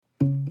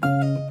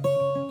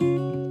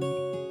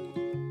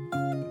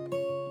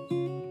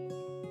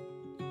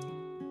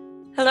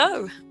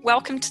Hello,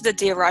 welcome to the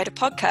Dear Writer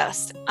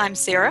podcast. I'm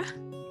Sarah.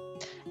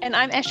 And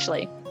I'm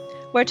Ashley.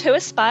 We're two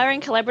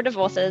aspiring collaborative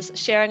authors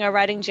sharing our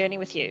writing journey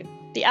with you,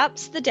 the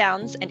ups, the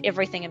downs, and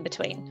everything in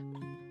between.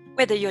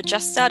 Whether you're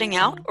just starting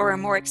out or a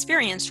more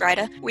experienced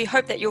writer, we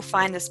hope that you'll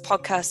find this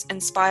podcast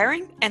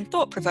inspiring and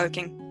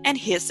thought-provoking. And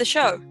here's the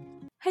show.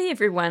 Hey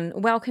everyone,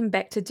 welcome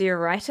back to Dear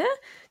Writer.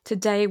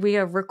 Today we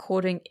are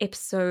recording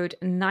episode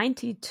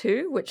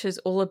 92, which is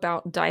all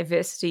about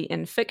diversity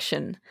in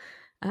fiction.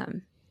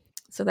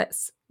 So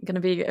that's going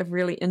to be a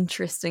really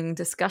interesting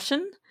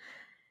discussion.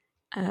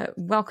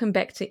 Welcome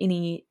back to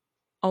any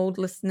old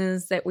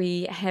listeners that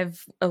we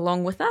have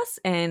along with us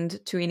and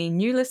to any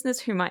new listeners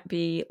who might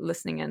be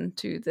listening in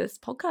to this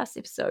podcast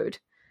episode.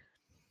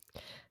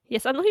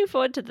 Yes, I'm looking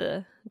forward to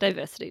the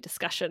diversity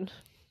discussion.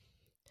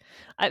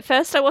 At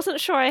first, I wasn't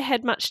sure I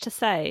had much to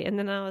say, and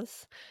then I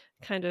was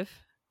kind of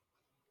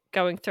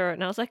going through it,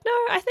 and I was like, no,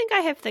 I think I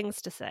have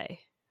things to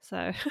say. So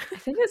I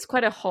think it's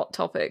quite a hot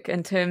topic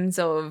in terms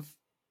of,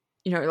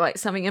 you know, like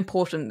something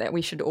important that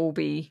we should all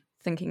be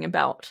thinking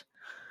about.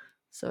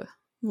 So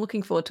I'm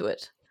looking forward to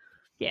it.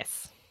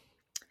 Yes.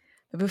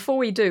 But before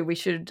we do, we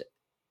should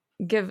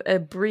give a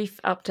brief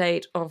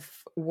update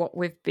of what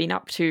we've been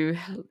up to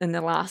in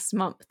the last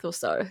month or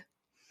so.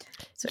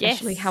 So Yes.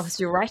 Ashley, how's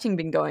your writing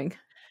been going?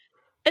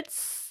 I'm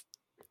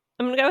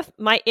going to go with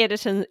my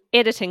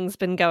editing's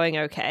been going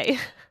okay.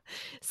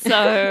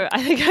 So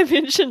I think I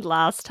mentioned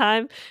last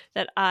time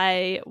that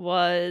I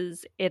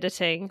was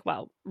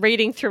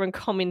reading through and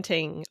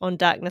commenting on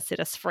Darkness Set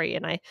Us Free,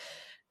 and I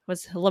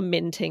was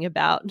lamenting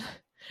about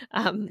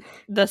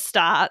the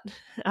start,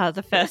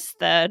 the first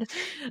third.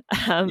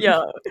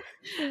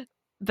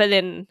 But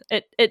then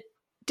it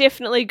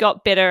definitely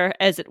got better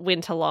as it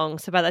went along.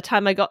 So by the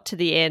time I got to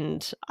the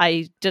end,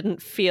 I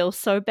didn't feel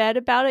so bad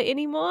about it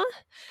anymore.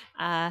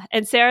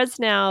 And Sarah's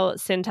now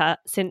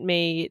sent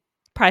me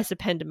Price of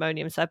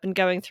Pandemonium, so I've been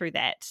going through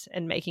that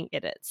and making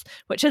edits,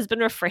 which has been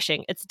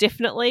refreshing. It's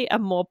definitely a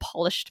more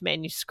polished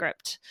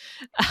manuscript.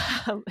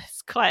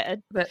 It's quite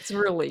That's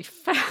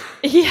relief.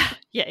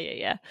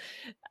 Yeah.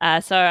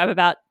 So I'm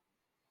about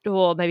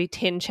maybe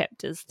 10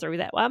 chapters through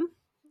that one.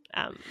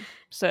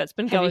 So it's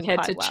been going quite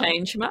well. Have you had to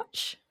change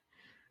much?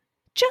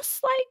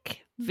 Just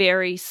like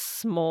very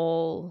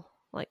small,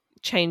 like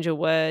change a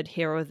word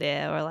here or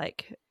there, or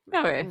like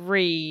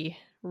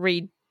reword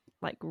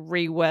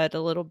a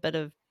little bit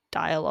of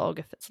dialogue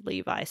if it's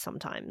Levi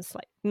sometimes.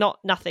 Like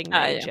nothing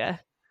major. Yeah.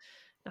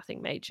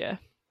 Nothing major.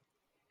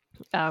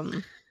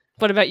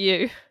 What about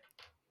you?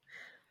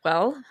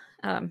 Well,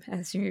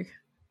 as you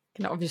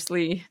can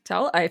obviously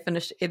tell, I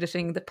finished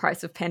editing The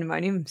Price of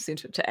Pandemonium and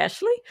sent it to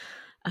Ashley,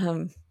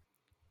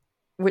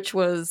 which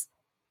was...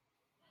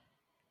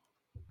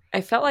 I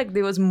felt like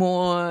there was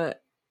more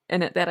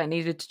in it that I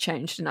needed to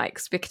change than I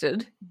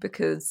expected,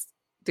 because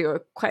there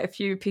were quite a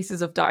few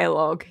pieces of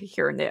dialogue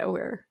here and there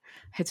where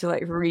I had to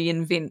like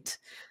reinvent,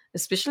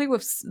 especially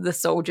with the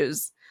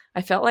soldiers.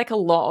 I felt like a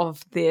lot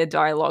of their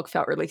dialogue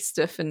felt really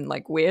stiff and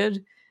like weird.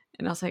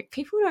 And I was like,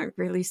 people don't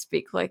really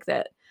speak like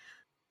that.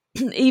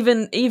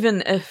 even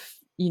if,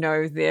 you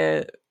know,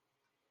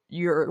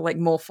 you're like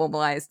more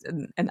formalized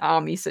in an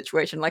army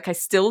situation. Like I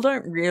still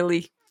don't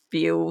really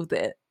feel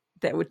that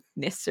would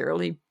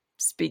necessarily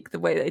speak the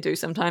way they do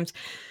sometimes.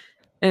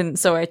 And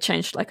so I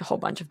changed like a whole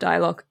bunch of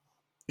dialogue.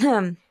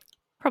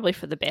 Probably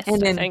for the best,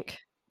 and then, I think.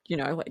 You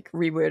know, like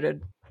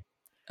reworded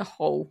a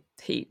whole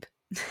heap.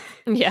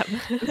 Yeah.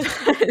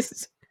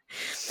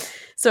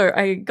 So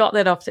I got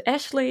that off to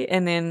Ashley,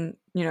 and then,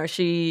 you know,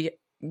 she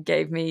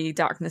gave me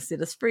Darkness Set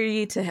Us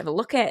Free to have a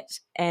look at,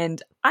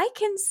 and I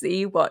can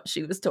see what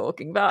she was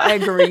talking about. I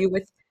agree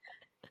with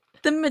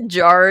the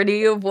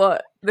majority of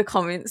what the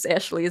comments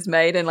Ashley has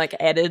made, and like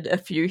added a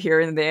few here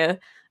and there.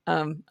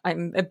 And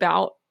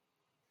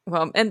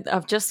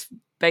I've just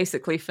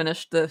basically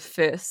finished the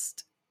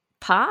first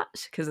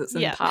part because it's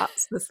in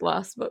parts, this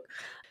last book.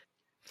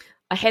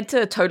 I had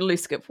to totally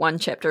skip one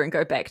chapter and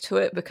go back to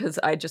it because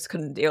I just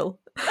couldn't deal.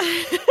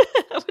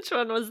 Which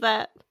one was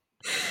that?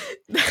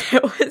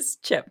 That was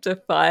chapter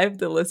 5,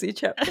 the Lizzie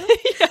chapter.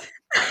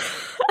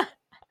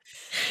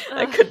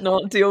 I could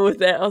not deal with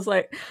that. I was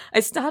like, I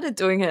started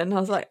doing it and I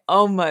was like,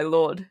 oh my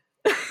Lord.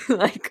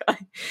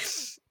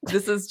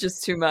 This is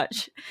just too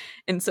much.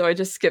 And so I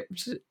just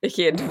skipped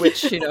ahead,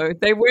 which, you know,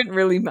 they weren't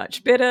really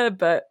much better,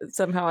 but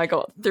somehow I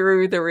got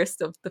through the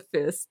rest of the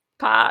first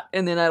part,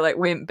 and then I like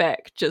went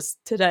back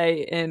just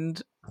today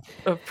and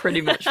I've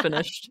pretty much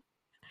finished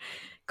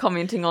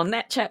commenting on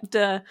that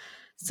chapter.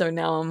 So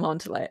now I'm on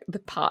to like the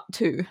part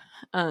 2.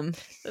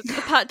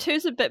 The part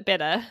 2's a bit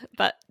better,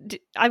 but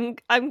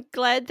I'm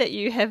glad that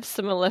you have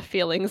similar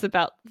feelings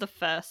about the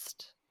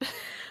first.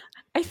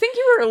 I think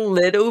you were a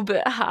little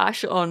bit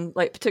harsh on,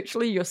 like,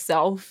 particularly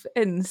yourself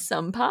in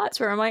some parts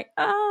where I'm like,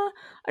 I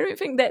don't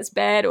think that's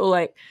bad. Or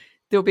like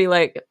there'll be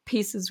like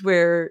pieces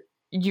where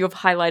you've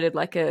highlighted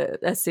like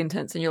a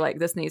sentence and you're like,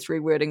 this needs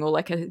rewording, or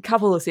like a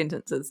couple of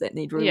sentences that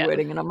need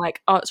rewording. Yeah. And I'm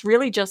like, oh, it's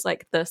really just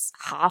like this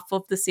half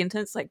of the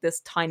sentence, like this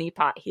tiny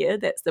part here,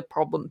 that's the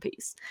problem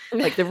piece.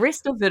 Like the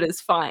rest of it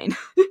is fine.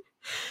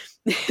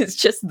 it's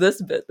just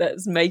this bit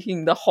that's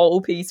making the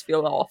whole piece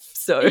feel off.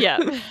 So Yeah.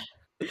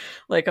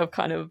 like I've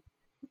kind of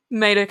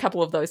made a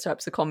couple of those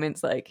types of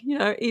comments, like,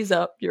 ease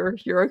up,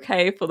 you're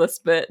okay for this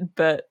bit,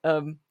 but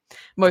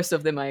most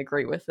of them I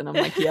agree with, and I'm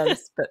like, yeah,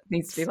 this bit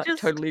needs to be like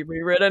just, totally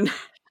rewritten.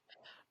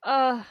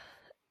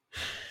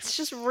 It's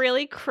just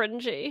really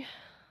cringy.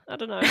 I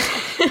don't know.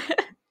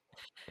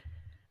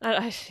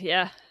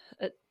 Yeah,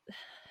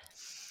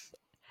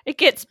 it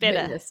gets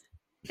better. Yes.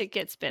 It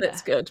gets better.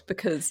 That's good,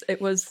 because it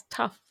was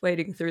tough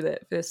wading through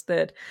that first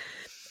third.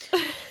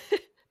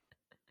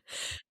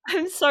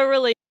 I'm so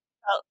relieved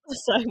felt the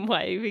same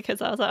way,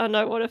 because I was like, oh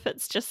no, what if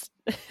it's just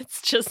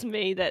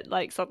me that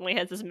like suddenly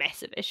has this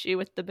massive issue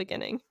with the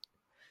beginning?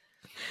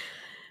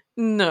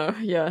 No,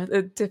 yeah,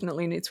 it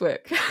definitely needs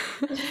work.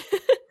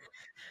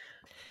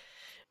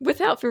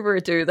 Without further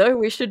ado, though,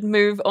 we should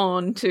move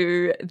on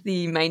to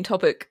the main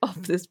topic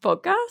of this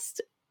podcast: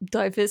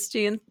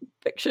 diversity in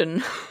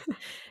fiction.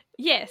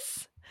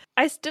 Yes.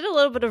 I did a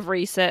little bit of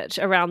research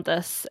around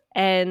this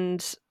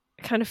and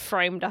kind of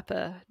framed up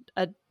a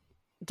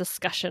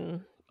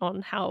discussion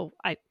on how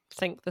I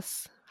think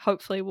this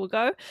hopefully will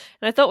go. And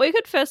I thought we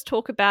could first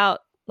talk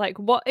about like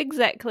what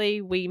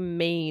exactly we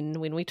mean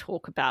when we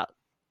talk about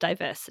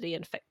diversity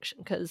in fiction,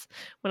 because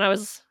when I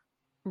was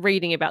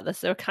reading about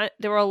this,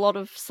 there were a lot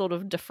of sort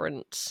of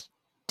different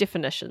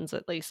definitions,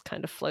 at least,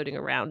 kind of floating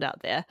around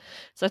out there.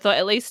 So I thought,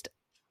 at least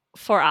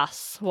for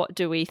us, what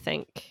do we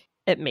think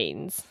it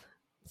means?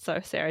 So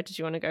Sarah, did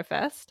you want to go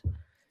first?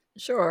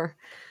 Sure.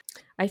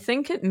 I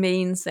think it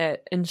means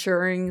that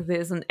ensuring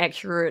there's an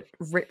accurate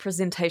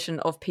representation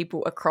of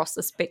people across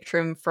the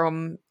spectrum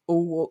from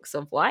all walks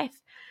of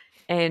life.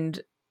 And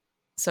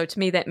so to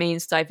me, that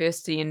means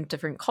diversity in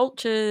different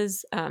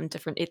cultures,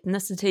 different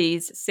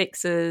ethnicities,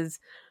 sexes,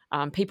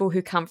 people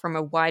who come from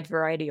a wide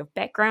variety of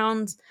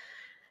backgrounds.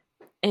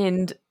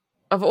 And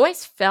I've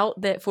always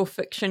felt that for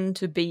fiction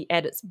to be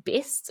at its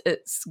best,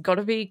 it's got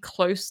to be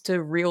close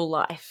to real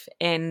life.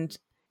 And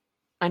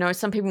I know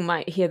some people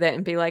might hear that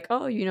and be like,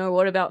 oh,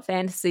 what about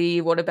fantasy?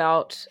 What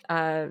about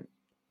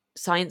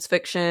science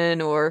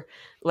fiction, or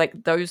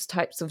like those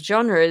types of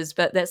genres?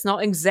 But that's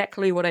not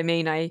exactly what I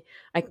mean. I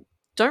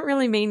don't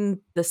really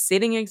mean the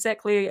setting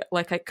exactly.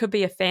 Like, it could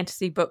be a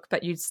fantasy book,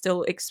 but you'd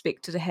still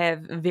expect to have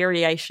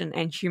variation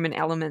and human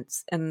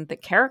elements in the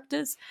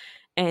characters.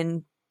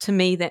 And to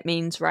me, that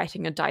means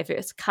writing a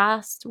diverse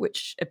cast,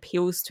 which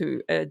appeals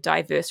to a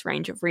diverse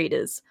range of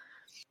readers.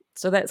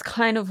 So that's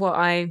kind of what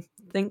I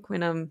think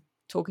when I'm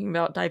talking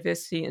about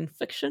diversity in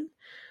fiction.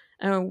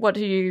 What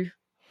do you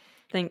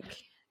think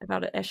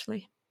about it,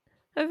 Ashley?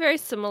 A very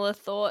similar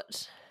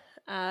thought.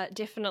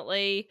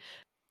 Definitely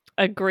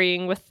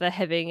agreeing with the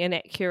having an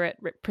accurate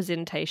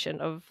representation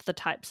of the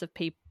types of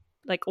people,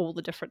 like all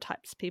the different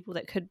types of people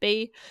that could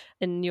be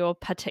in your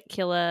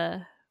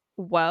particular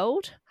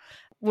world.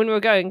 When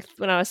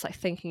I was like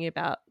thinking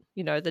about,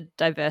 the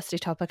diversity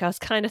topic, I was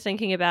kind of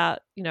thinking about,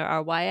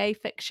 our YA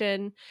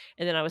fiction,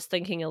 and then I was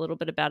thinking a little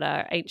bit about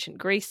our ancient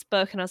Greece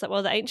book, and I was like,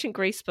 well, the ancient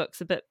Greece book's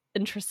a bit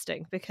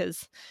interesting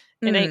because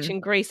in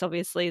ancient Greece,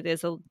 obviously,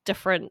 there's a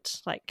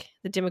different, like,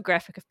 the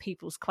demographic of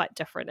people is quite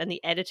different, and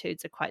the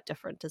attitudes are quite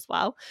different as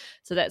well.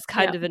 So that's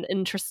kind of an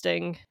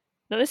interesting,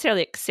 not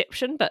necessarily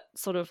exception, but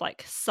sort of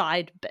like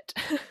side bit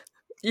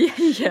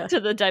to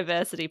the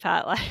diversity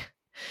part. Like,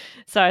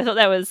 so I thought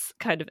that was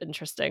kind of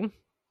interesting.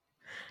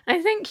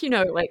 I think,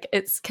 like,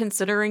 it's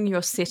considering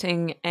your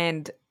setting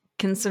and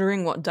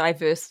considering what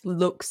diverse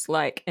looks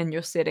like in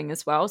your setting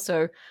as well.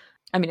 So,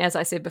 I mean, as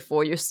I said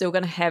before, you're still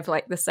going to have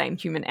like the same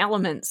human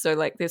elements. So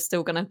like there's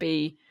still going to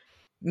be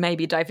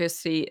maybe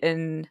diversity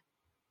in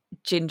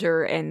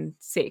gender and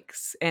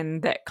sex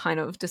and that kind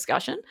of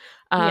discussion.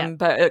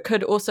 But it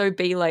could also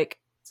be like,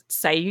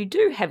 say you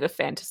do have a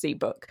fantasy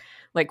book,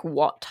 like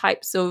what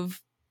types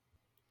of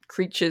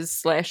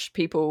creatures /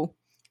 people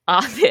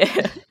are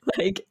there?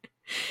 Like,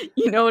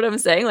 you know what I'm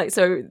saying? Like,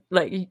 so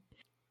like,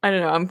 I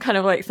don't know, I'm kind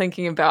of like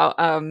thinking about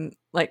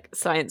like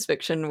science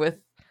fiction with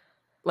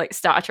like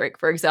Star Trek,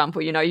 for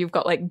example. You've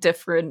got like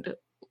different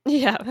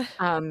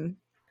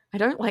I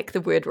don't like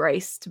the word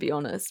race, to be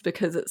honest,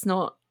 because it's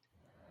not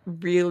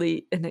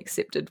really an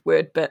accepted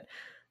word, but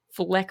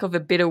for lack of a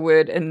better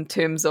word in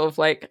terms of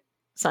like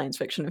science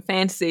fiction and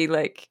fantasy,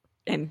 like,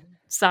 and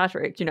Star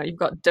Trek, you've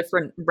got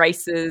different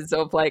races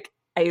of like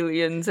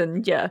aliens,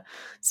 and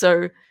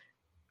so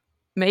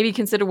maybe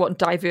consider what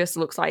diverse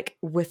looks like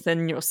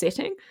within your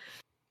setting.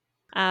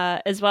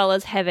 As well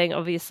as having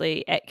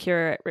obviously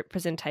accurate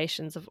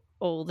representations of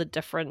all the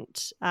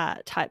different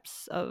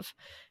types of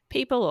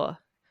people or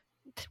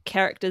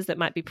characters that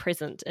might be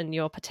present in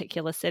your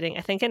particular setting.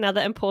 I think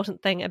another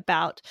important thing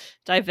about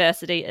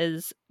diversity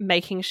is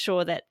making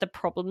sure that the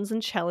problems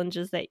and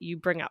challenges that you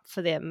bring up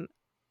for them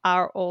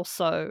are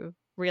also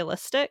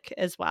realistic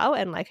as well,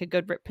 and like a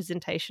good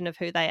representation of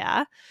who they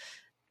are.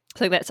 I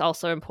think that's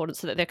also important,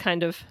 so that they're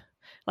kind of,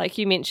 like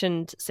you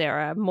mentioned,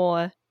 Sarah,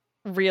 more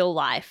real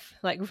life,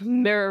 like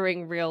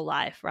mirroring real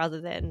life rather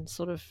than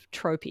sort of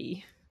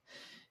tropey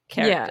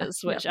characters,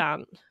 which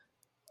aren't,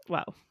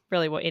 well,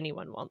 really what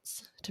anyone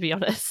wants, to be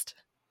honest.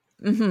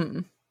 Mm-hmm.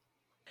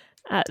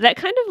 That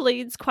kind of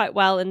leads quite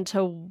well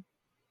into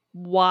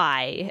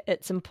why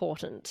it's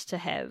important to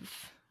have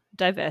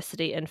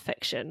diversity in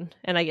fiction,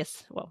 and I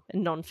guess, well,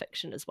 in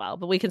non-fiction as well,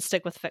 but we can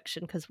stick with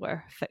fiction because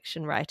we're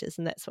fiction writers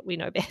and that's what we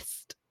know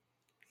best.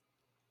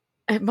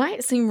 It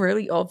might seem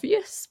really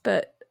obvious,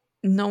 but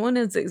no one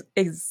is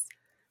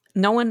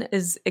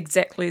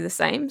exactly the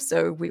same,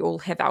 so we all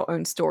have our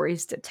own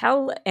stories to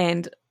tell,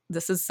 and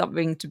this is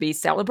something to be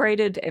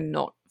celebrated and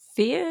not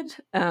feared,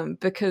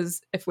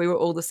 because if we were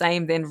all the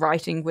same, then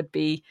writing would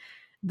be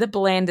the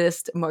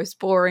blandest, most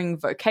boring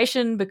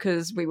vocation,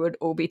 because we would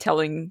all be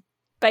telling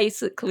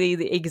basically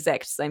the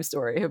exact same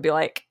story. It would be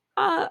like,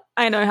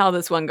 I know how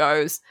this one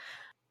goes.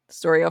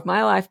 Story of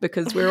my life,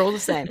 because we're all the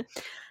same.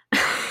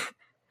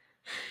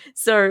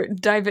 So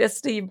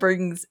diversity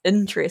brings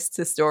interest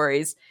to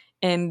stories,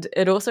 and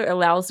it also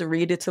allows the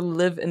reader to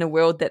live in a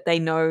world that they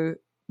know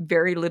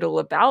very little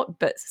about,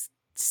 but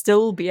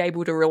still be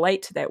able to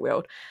relate to that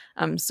world.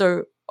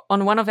 So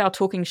on one of our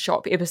Talking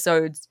Shop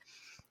episodes,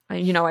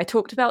 I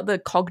talked about the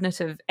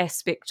cognitive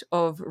aspect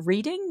of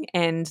reading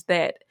and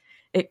that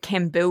it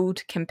can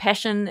build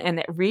compassion, and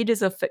that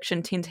readers of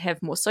fiction tend to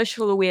have more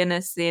social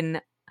awareness than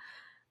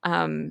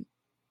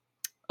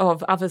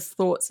of others'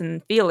 thoughts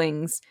and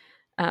feelings,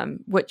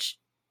 which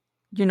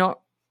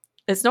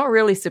it's not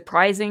really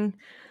surprising.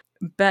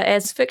 But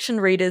as fiction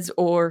readers,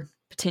 or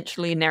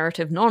potentially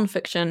narrative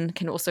nonfiction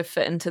can also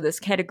fit into this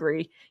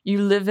category,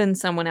 you live in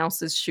someone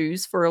else's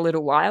shoes for a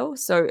little while.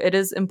 So it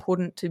is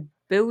important to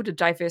build a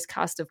diverse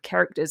cast of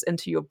characters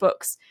into your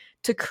books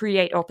to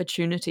create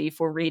opportunity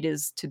for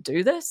readers to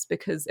do this,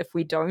 because if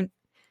we don't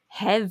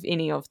have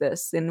any of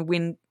this, then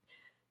when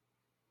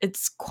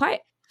it's quite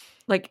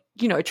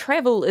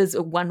travel is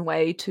a one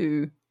way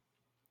to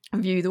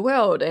view the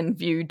world and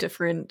view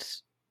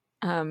different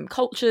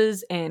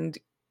cultures and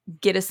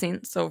get a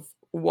sense of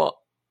what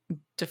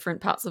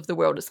different parts of the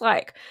world is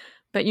like.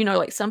 But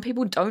some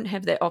people don't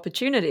have that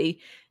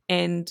opportunity,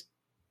 and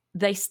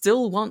they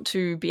still want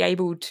to be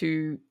able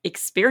to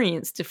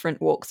experience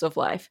different walks of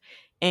life,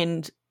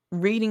 and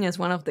reading is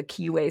one of the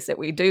key ways that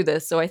we do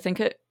this. So I think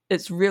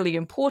it's really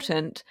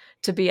important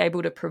to be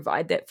able to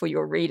provide that for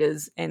your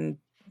readers, and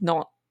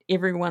not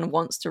everyone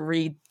wants to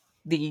read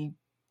the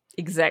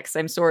exact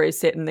same story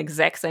set in the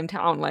exact same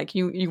town. Like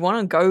you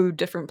want to go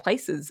different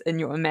places in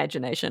your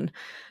imagination.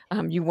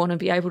 You want to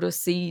be able to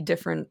see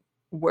different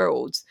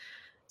worlds.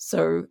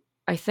 So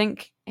I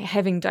think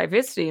having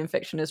diversity in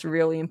fiction is a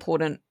really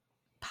important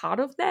part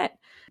of that.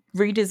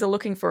 Readers are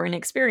looking for an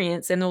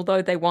experience, and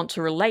although they want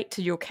to relate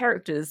to your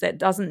characters, that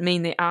doesn't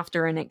mean they're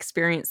after an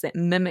experience that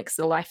mimics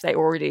the life they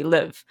already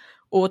live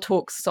or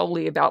talks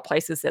solely about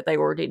places that they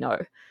already know.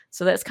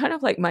 So that's kind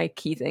of like my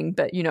key thing.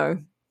 But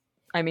the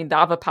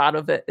other part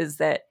of it is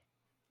that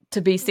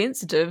to be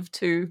sensitive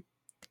to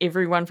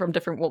everyone from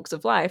different walks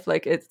of life,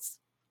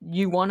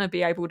 you want to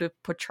be able to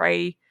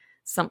portray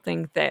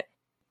something that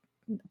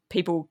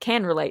people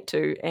can relate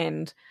to,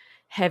 and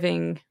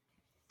having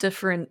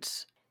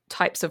different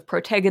types of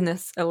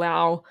protagonists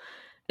allow,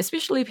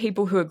 especially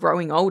people who are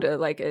growing older,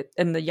 like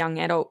in the young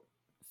adult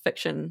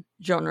fiction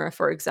genre,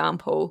 for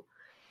example,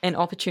 an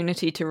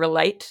opportunity to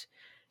relate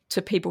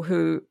to people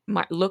who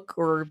might look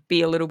or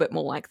be a little bit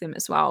more like them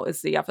as well.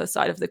 Is the other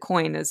side of the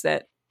coin, is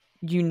that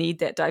you need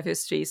that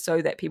diversity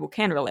so that people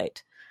can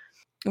relate.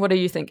 What do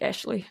you think,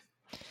 Ashley?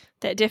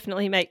 That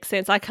definitely makes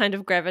sense. I kind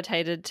of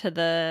gravitated to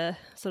the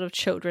sort of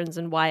children's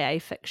and YA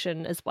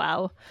fiction as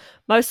well,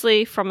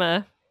 mostly from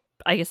a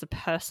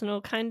personal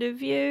kind of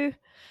view.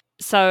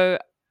 So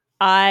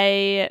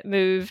I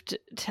moved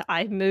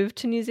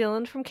to New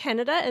Zealand from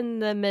Canada in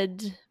the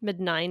mid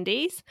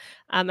 90s,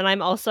 and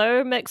I'm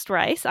also mixed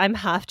race. I'm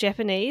half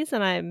Japanese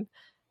and I'm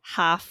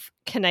half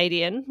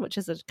Canadian, which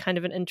is a kind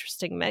of an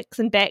interesting mix.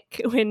 And back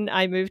when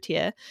I moved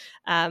here,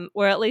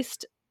 or at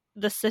least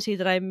the city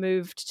that I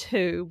moved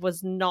to,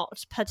 was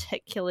not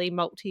particularly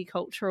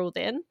multicultural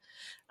then.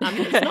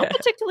 It's not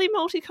particularly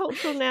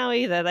multicultural now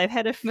either. They've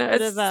had a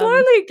bit of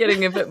slowly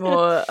getting a bit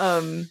more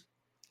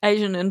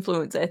Asian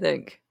influence, I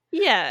think.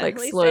 Yeah,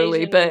 slowly,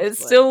 Asian but influence.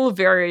 It's still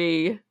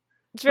very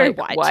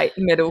white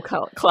middle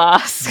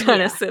class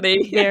kind of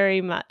city.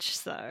 Very much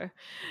so.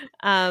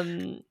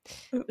 It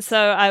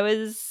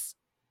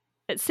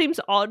seems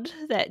odd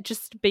that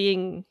just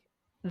being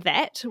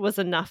that was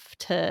enough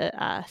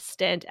to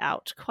stand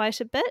out quite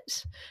a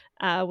bit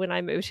when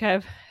I moved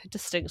here. I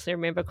distinctly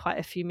remember quite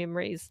a few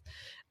memories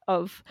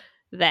of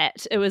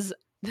that. It was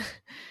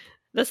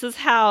this is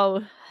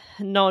how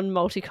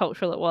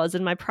non-multicultural it was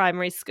in my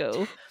primary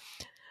school.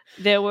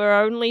 There were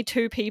only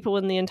 2 people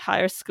in the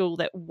entire school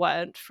that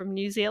weren't from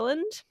New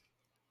Zealand.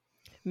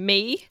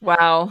 Me.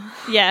 Wow.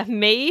 Yeah,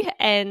 me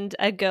and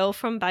a girl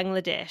from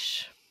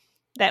Bangladesh.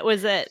 That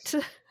was it.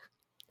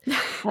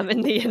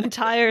 In the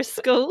entire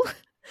school.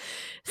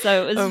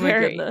 So it was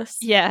very goodness.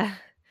 Yeah.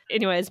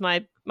 Anyways,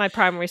 my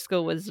primary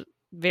school was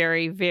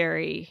very,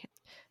 very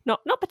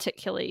not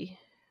particularly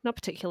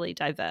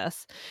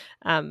diverse.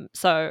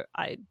 So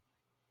I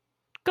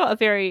got a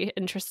very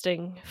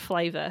interesting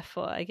flavour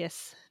for, I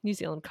guess, New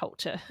Zealand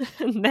culture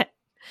in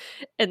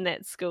in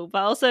that school.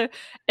 But also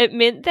it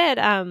meant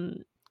that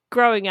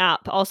growing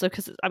up, also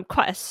because I'm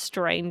quite a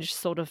strange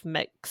sort of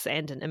mix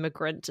and an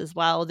immigrant as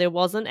well, there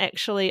wasn't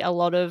actually a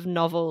lot of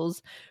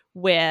novels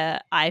where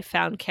I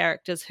found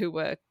characters who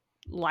were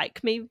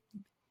like me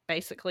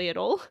basically at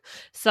all.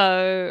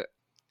 So,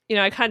 you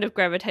know, I kind of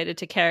gravitated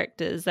to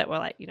characters that were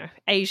like, you know,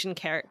 Asian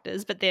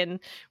characters. But then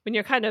when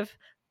you're kind of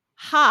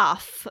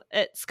half,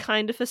 it's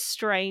kind of a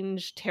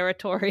strange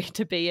territory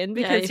to be in,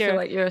 because you feel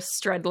like you're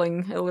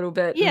straddling a little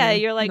bit. yeah,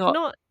 you're like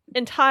not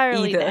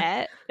entirely either.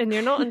 that, and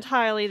you're not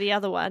entirely the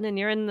other one, and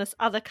you're in this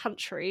other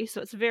country,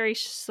 so it's a very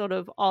sort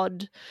of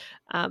odd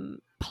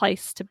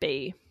place to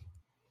be.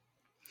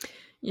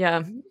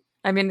 Yeah,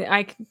 I mean,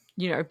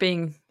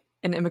 being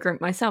an immigrant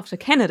myself to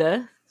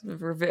Canada, sort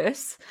of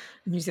reverse,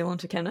 New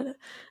Zealand to Canada,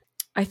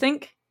 I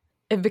think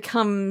it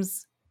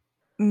becomes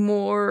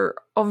more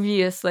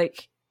obvious.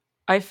 Like,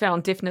 I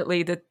found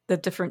definitely that the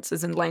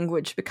differences in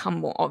language become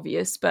more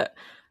obvious, but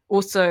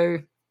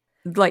also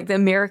like the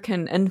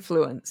American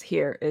influence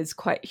here is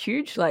quite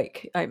huge.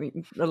 Like, I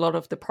mean, a lot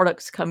of the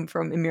products come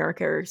from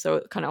America, so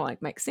it kind of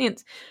like makes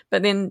sense.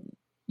 But then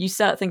you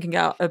start thinking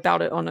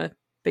about it on a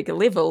bigger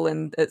level,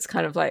 and it's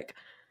kind of like,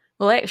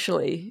 well,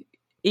 actually,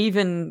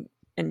 even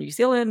in New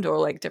Zealand or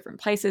like different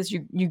places,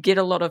 you get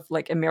a lot of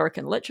like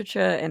American literature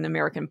and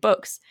American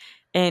books,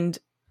 and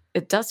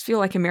it does feel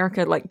like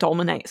America like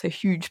dominates a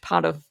huge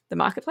part of the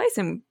marketplace.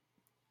 And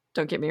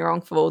don't get me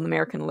wrong, for all the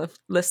American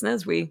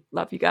listeners, we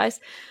love you guys.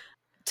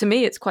 To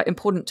me, it's quite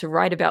important to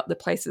write about the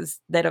places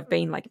that have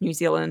been like New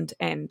Zealand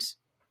and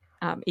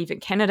even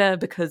Canada,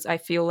 because I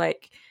feel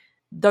like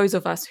those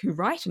of us who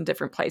write in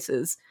different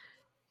places,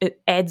 it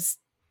adds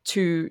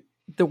to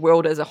the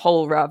world as a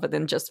whole rather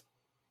than just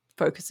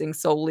focusing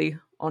solely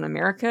on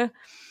America,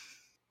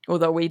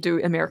 although we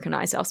do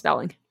Americanize our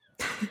spelling.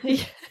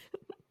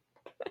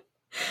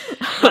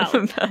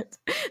 Well, but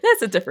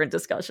that's a different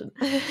discussion.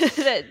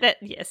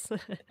 Yes,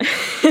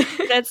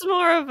 that's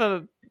more of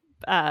a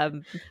I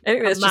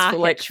think that's just for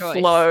like choice.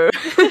 Flow.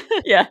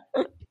 Yeah,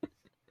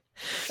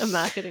 a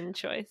marketing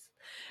choice.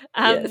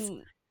 Yes.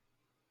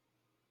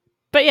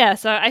 But yeah,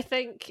 so I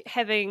think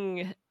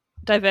having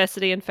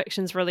diversity in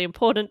fiction is really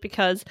important,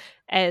 because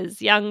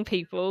as young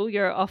people,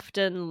 you're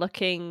often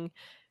looking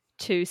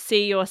to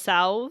see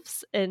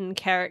yourselves in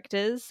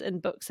characters in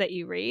books that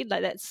you read.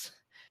 Like, that's,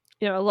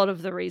 you know, a lot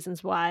of the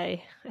reasons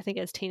why I think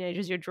as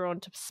teenagers you're drawn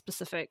to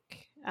specific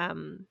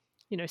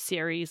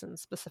series and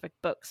specific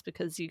books,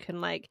 because you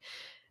can like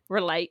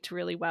relate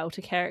really well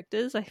to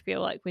characters, I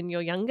feel like, when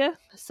you're younger.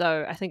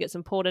 So I think it's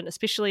important,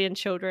 especially in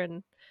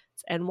children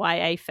and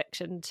YA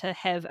fiction, to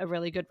have a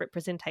really good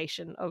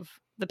representation of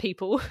the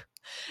people,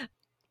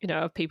 you know,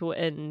 of people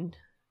in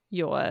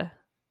your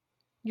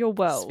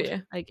world,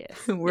 Sphere. I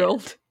guess.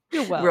 World.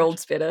 Yeah. Your world.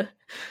 World's better.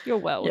 Your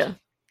world. Yeah,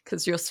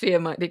 because your sphere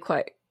might be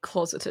quite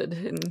closeted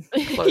and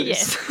closed.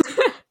 Yes.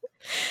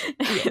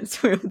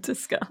 As we'll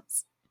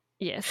discuss.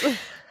 Yes.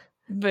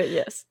 But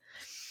yes.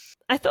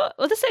 I thought,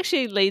 well, this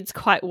actually leads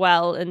quite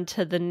well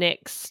into the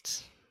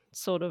next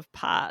sort of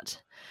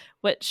part,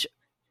 which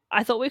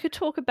I thought we could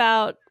talk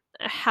about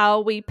how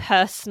we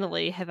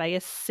personally have, I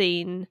guess,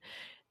 seen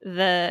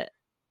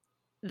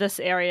this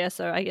area,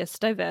 so I guess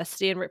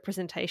diversity and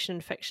representation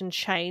in fiction,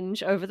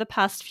 change over the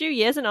past few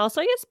years, and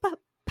also I guess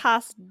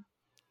past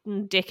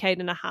decade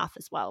and a half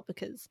as well,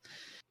 because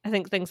I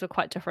think things were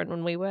quite different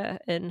when we were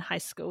in high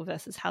school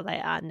versus how they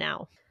are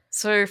now.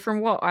 So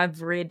from what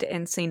I've read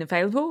and seen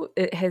available,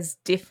 it has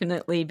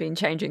definitely been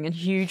changing in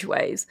huge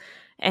ways.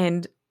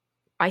 And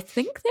I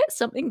think that's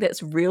something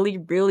that's really,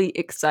 really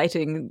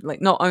exciting,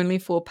 like not only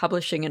for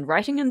publishing and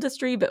writing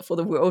industry, but for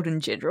the world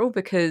in general,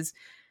 because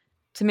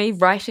to me,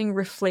 writing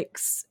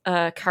reflects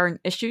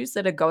current issues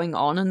that are going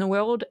on in the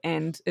world,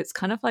 and it's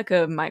kind of like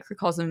a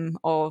microcosm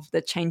of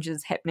the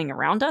changes happening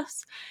around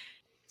us.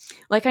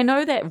 Like, I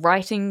know that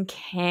writing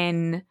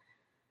can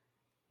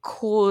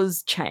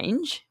cause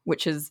change,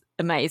 which is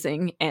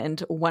amazing,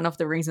 and one of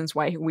the reasons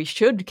why we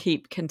should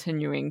keep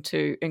continuing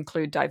to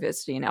include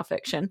diversity in our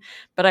fiction.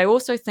 But I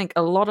also think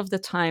a lot of the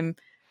time,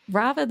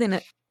 rather than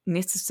it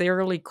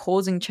necessarily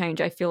causing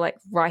change, I feel like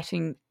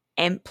writing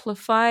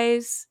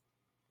amplifies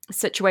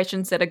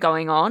situations that are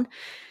going on.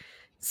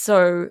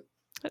 So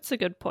that's a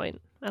good point.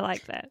 I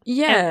like that.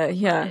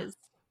 Yeah.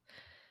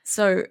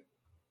 So,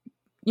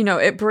 you know,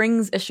 it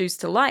brings issues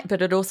to light,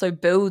 but it also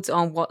builds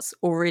on what's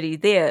already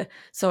there.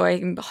 So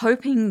I'm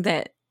hoping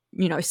that,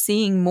 you know,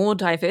 seeing more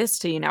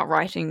diversity in our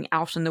writing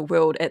out in the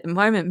world at the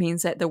moment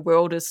means that the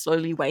world is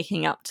slowly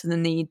waking up to the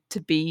need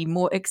to be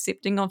more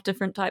accepting of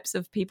different types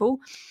of people.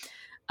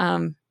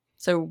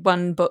 So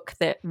one book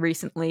that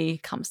recently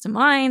comes to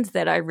mind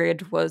that I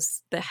read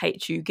was The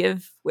Hate U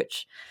Give,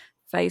 which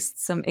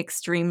faced some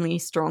extremely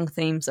strong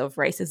themes of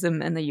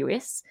racism in the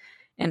US.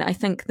 And I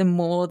think the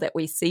more that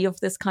we see of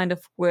this kind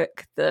of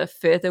work, the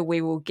further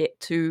we will get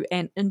to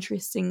an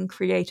interesting,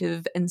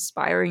 creative,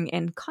 inspiring,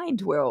 and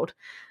kind world,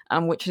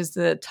 which is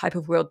the type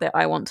of world that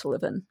I want to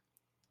live in.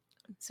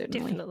 Certainly.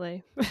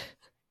 Definitely. I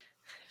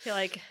feel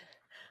like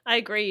I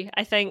agree.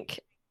 I think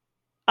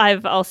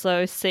I've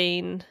also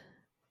seen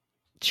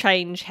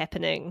change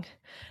happening.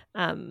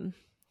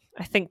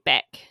 I think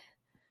back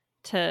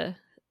to,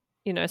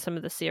 you know, some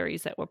of the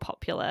series that were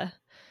popular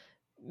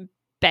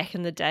back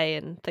in the day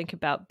and think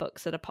about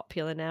books that are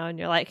popular now, and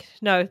you're like,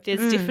 no,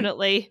 there's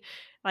definitely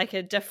like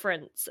a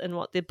difference in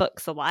what their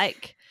books are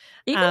like.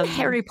 Even the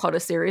Harry Potter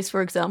series,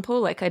 for example,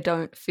 like I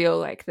don't feel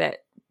like that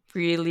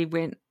really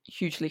went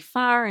hugely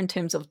far in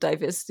terms of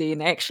diversity.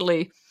 And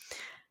actually,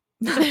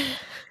 I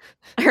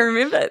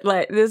remember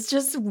like there's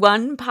just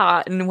one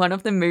part in one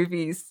of the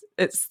movies,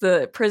 it's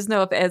the Prisoner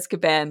of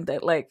Azkaban,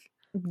 that like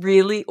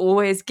really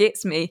always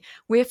gets me,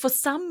 where for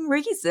some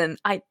reason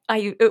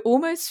it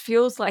almost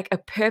feels like a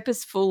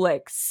purposeful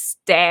like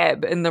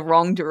stab in the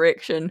wrong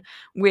direction,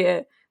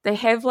 where they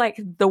have like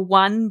the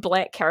one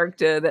black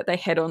character that they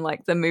had on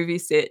like the movie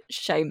set,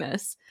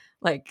 Seamus,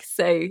 like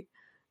say,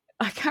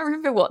 I can't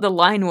remember what the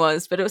line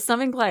was, but it was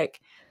something like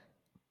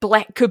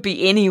black could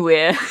be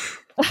anywhere.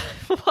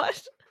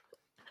 What?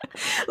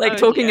 Like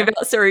talking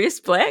about Sirius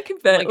Black,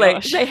 but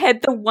like they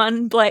had the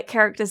one black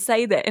character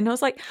say that, and I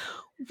was like,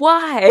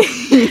 why?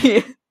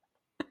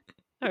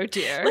 Oh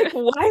dear. Like,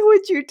 why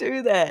would you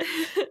do that?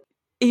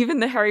 Even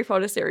the Harry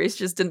Potter series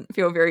just didn't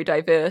feel very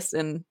diverse,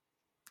 and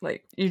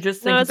like you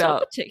just think it's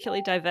about not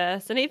particularly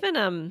diverse, and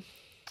even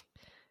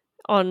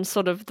on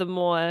sort of the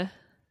more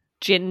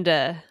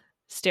gender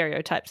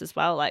stereotypes as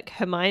well. Like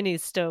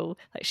Hermione's still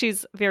like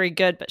she's very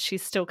good, but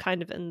she's still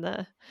kind of in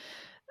the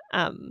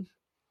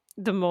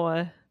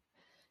more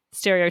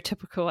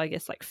stereotypical, I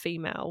guess, like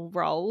female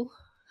role.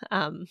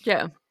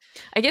 Yeah,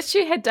 I guess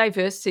she had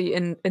diversity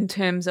in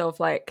terms of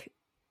like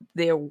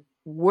their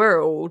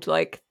world,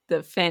 like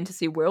the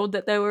fantasy world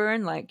that they were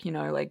in, like, you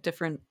know, like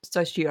different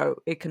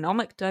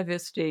socioeconomic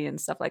diversity and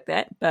stuff like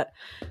that, but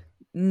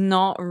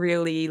not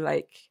really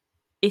like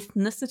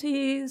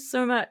ethnicity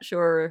so much.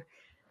 Or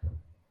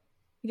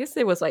I guess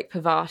there was like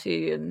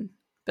Parvati, and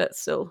but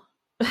still.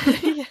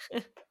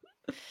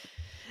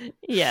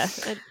 Yeah.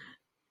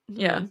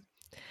 Yeah.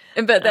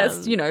 But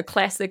that's, you know,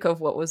 classic of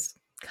what was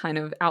kind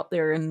of out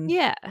there and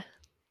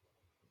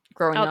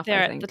growing out up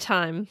there I think. At the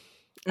time.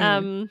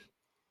 I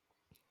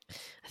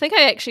think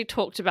I actually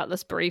talked about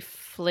this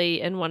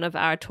briefly in one of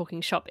our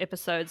Talking Shop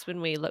episodes when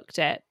we looked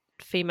at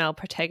female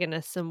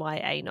protagonists in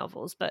YA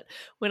novels. But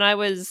when I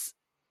was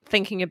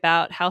thinking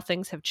about how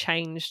things have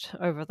changed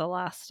over the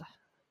last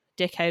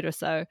decade or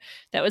so,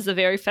 that was the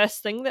very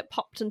first thing that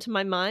popped into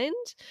my mind.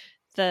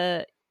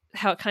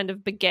 How it kind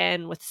of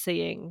began with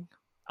seeing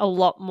a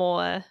lot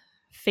more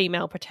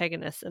female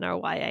protagonists in our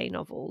YA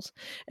novels,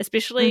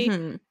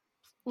 especially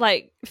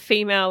like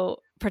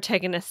female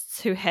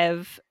protagonists who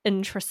have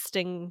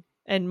interesting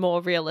and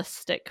more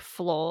realistic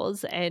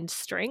flaws and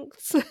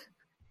strengths.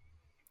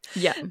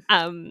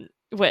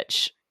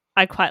 Which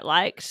I quite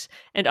liked.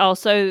 And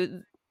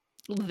also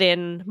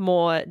then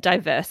more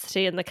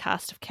diversity in the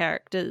cast of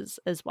characters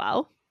as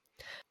well.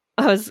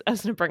 I was going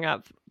to bring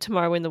up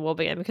Tomorrow When the War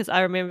Began, because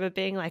I remember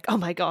being like, oh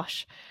my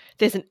gosh,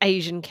 there's an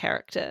Asian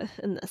character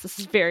in this. This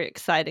is very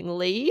exciting,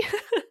 Lee.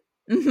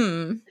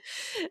 So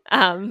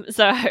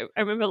I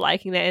remember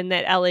liking that, and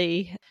that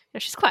Ellie, you know,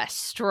 she's quite a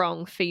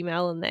strong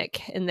female in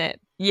that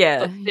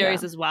book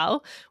series as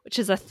well, which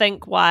is I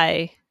think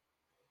why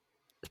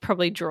it's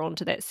probably drawn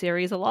to that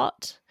series a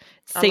lot.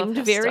 It seemed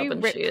very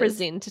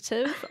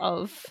representative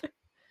of,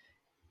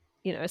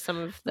 you know, some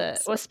of the,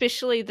 or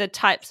especially the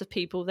types of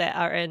people that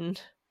are in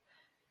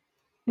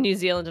New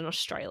Zealand and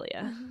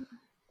Australia.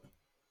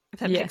 If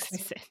that makes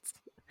any sense.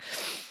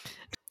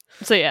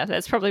 So yeah,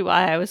 that's probably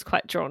why I was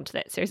quite drawn to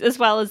that series, as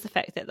well as the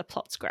fact that the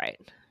plot's great.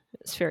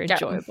 It's very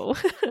enjoyable.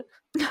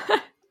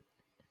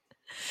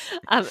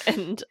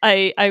 And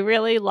I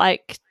really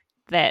like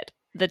that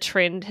the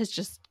trend has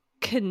just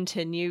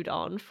continued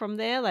on from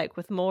there, like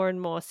with more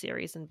and more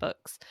series and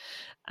books,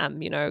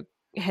 you know,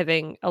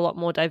 having a lot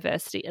more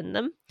diversity in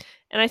them.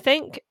 And I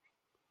think,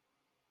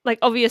 like,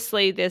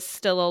 obviously there's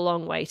still a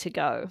long way to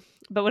go.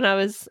 But when I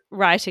was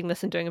writing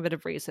this and doing a bit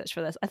of research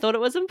for this, I thought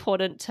it was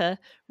important to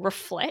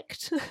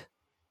reflect,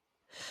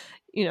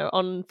 you know,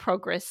 on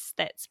progress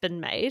that's been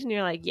made. And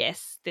you're like,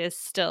 yes, there's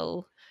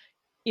still,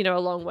 you know, a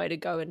long way to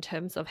go in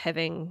terms of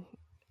having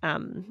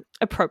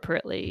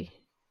appropriately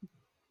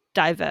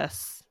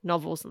diverse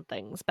novels and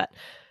things. But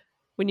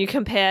when you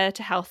compare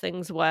to how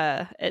things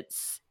were,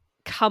 it's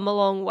come a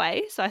long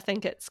way. So I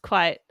think it's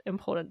quite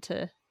important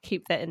to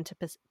keep that in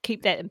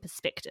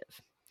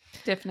perspective.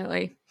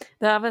 Definitely.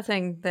 The other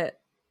thing that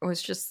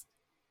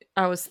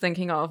I was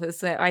thinking of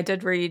is that I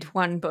did read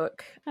one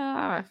book,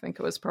 I think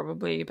it was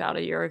probably about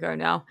a year ago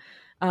now,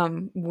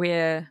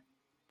 where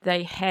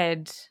they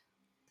had,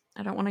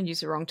 I don't want to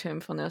use the wrong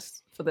term for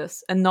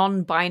this, a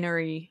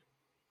non-binary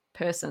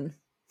person.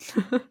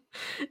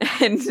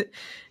 And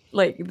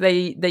like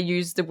they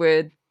used the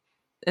word,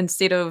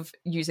 instead of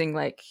using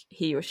like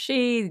he or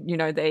she, you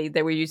know,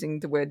 they were using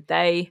the word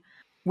they,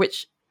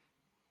 which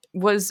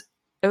was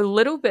a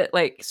little bit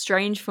like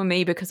strange for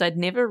me because I'd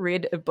never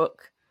read a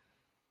book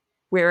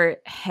where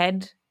it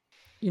had,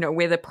 you know,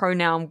 where the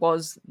pronoun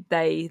was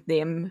they,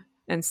 them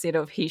instead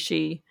of he,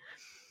 she.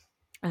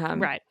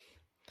 Right.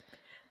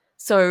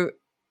 So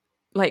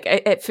like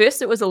at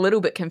first it was a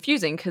little bit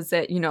confusing because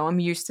that, you know, I'm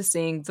used to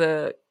seeing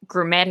the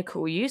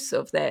grammatical use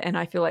of that, and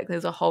I feel like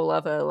there's a whole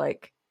other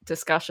like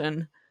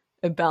discussion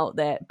about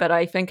that. But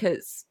I think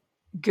it's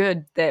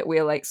good that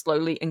we're like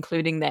slowly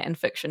including that in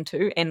fiction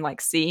too, and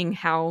like seeing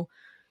how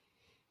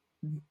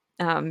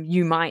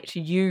you might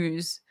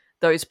use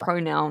those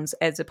pronouns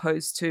as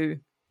opposed to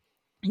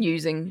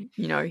using,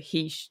 you know,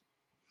 he,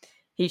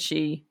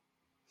 she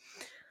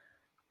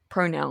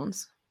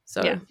pronouns.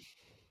 So Yeah.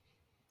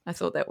 I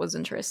thought that was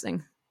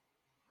interesting.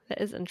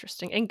 That is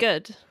interesting and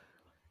good.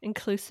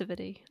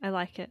 Inclusivity. I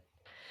like it.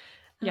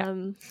 Yeah.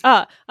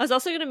 I was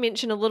also going to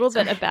mention a little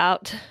bit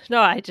about.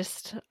 No, I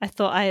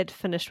thought I had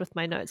finished with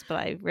my notes, but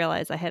I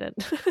realized I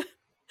hadn't.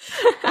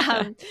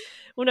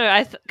 Well,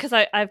 no, because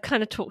I've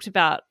kind of talked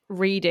about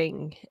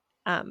reading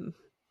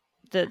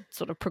the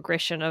sort of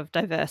progression of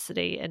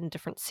diversity in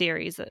different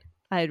series that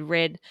I had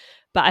read,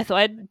 but I thought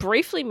I'd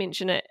briefly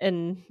mention it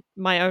in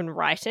my own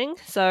writing.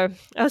 So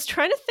I was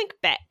trying to think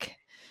back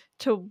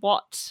to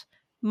what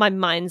my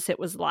mindset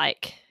was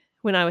like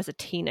when I was a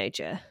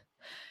teenager,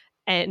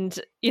 and,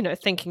 you know,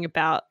 thinking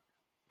about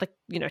the,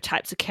 you know,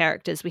 types of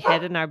characters we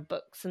had in our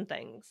books and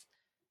things.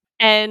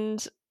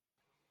 And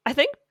I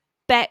think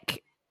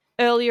back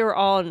earlier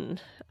on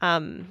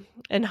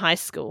in high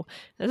school,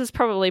 this is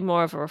probably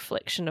more of a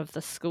reflection of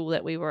the school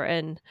that we were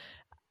in,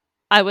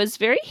 I was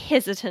very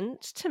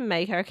hesitant to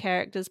make our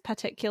characters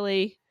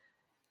particularly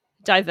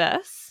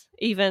diverse,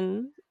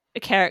 even a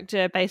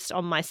character based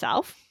on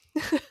myself.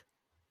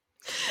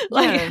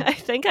 I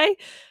think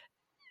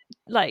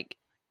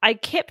I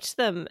kept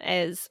them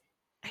as,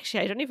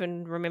 actually I don't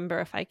even remember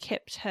if I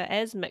kept her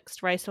as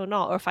mixed race or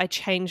not, or if I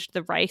changed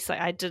the race.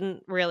 Like, I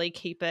didn't really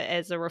keep it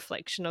as a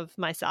reflection of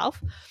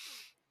myself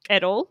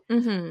at all.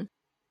 Mm-hmm.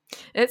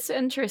 It's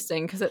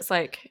interesting because it's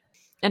like,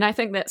 and I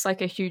think that's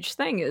like a huge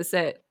thing, is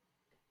that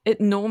it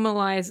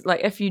normalizes,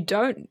 like if you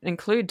don't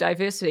include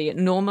diversity, it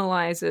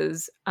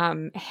normalizes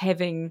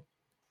having,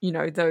 you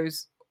know,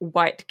 those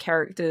white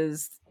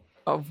characters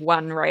of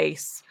one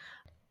race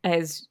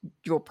as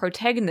your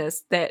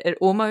protagonist, that it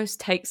almost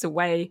takes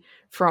away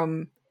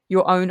from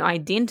your own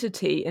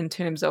identity in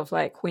terms of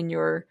like when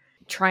you're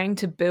trying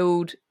to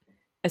build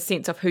a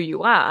sense of who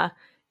you are,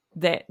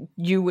 that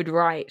you would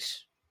write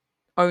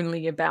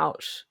only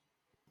about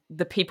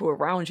the people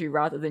around you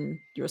rather than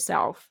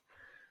yourself.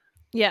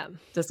 Yeah.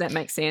 Does that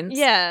make sense?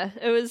 Yeah,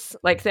 it was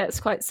like, that's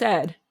quite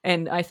sad,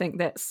 and I think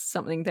that's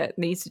something that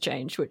needs to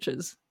change, which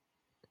is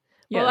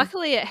well,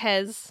 luckily it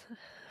has,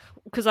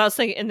 because I was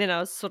thinking, and then I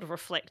was sort of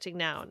reflecting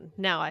now, and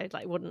now I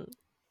like wouldn't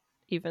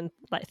even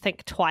like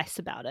think twice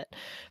about it.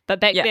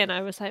 But back then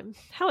I was like,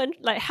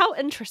 how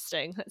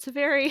interesting. That's a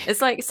very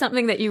it's like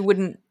something that you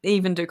wouldn't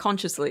even do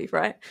consciously,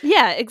 right?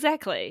 Yeah,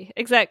 exactly.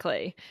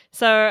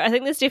 So I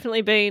think there's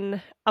definitely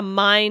been a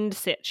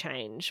mindset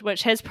change,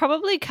 which has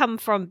probably come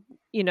from,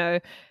 you know,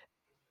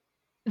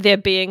 there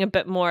being a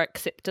bit more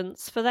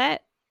acceptance for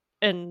that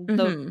in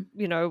the,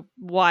 you know,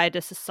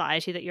 wider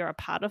society that you're a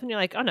part of, and you're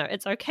like, oh no,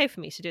 it's okay for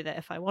me to do that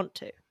if I want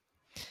to.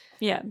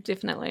 Yeah,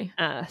 definitely.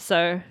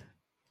 So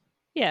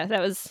yeah,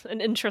 that was an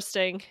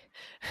interesting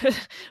I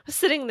was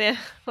sitting there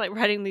like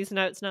writing these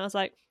notes, and I was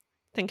like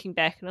thinking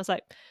back, and I was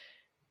like,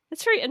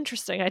 it's very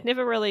interesting. I'd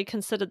never really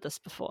considered this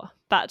before,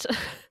 but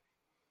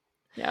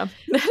yeah,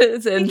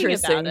 it's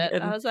interesting.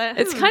 I was like,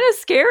 it's kind of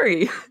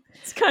scary.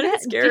 It's kind of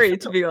scary,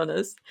 to be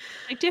honest.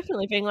 Like,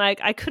 definitely being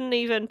like, I couldn't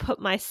even put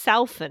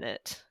myself in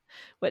it,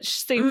 which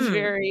seems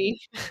very.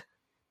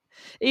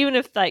 Even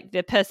if like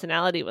their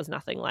personality was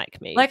nothing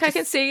like me, like I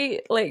can see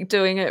like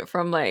doing it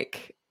from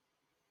like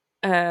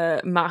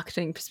a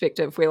marketing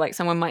perspective, where like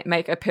someone might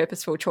make a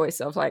purposeful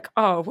choice of like,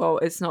 oh well,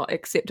 it's not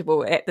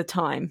acceptable at the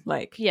time,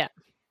 like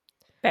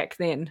back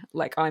then,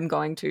 like I'm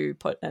going to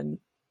put in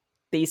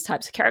these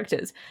types of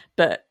characters.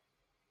 But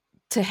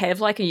to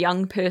have like a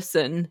young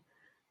person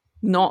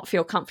not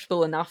feel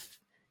comfortable enough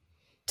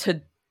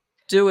to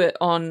do it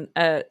on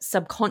a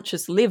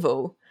subconscious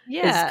level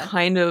is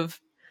kind of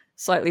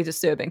slightly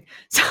disturbing.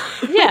 So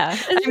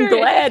I'm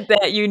glad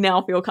that you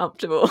now feel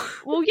comfortable.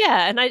 Well,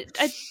 yeah, and I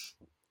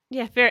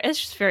it's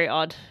just very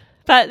odd.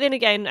 But then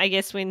again, I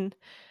guess when,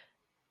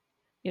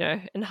 you know,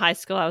 in high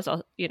school, I was,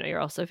 you know, you're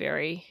also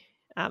very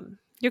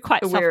you're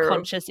quite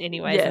self-conscious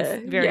anyways,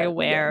 and very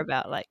aware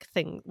about like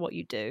what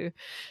you do,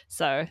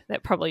 so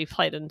that probably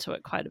played into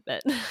it quite a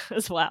bit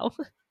as well.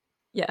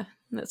 Yeah,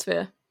 that's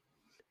fair.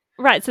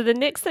 Right, so the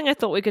next thing I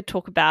thought we could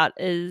talk about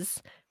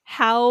is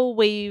how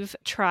we've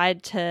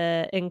tried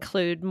to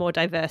include more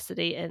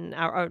diversity in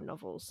our own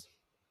novels.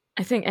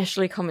 I think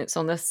Ashley comments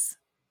on this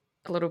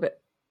a little bit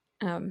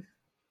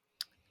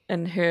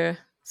in her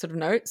sort of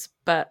notes,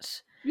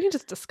 but we can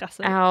just discuss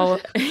it. Our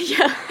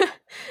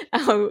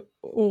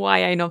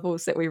YA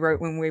novels that we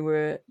wrote when we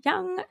were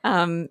young,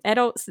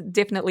 adults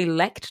definitely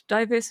lacked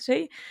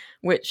diversity,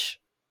 which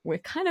we're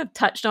kind of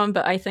touched on,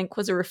 but I think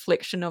was a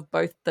reflection of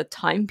both the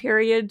time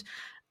period.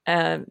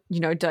 You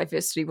know,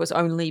 diversity was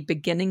only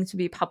beginning to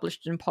be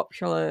published in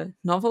popular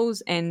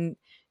novels, and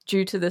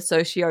due to the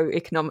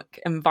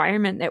socio-economic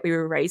environment that we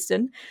were raised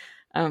in,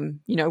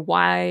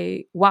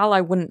 While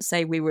I wouldn't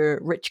say we were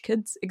rich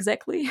kids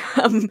exactly,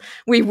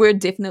 we were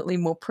definitely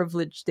more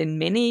privileged than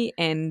many.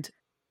 And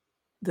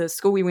the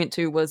school we went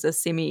to was a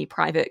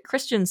semi-private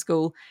Christian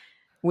school,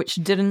 which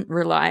didn't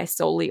rely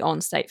solely on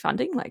state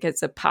funding. Like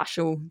it's a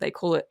partial, they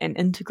call it an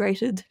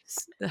integrated,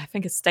 I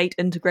think a state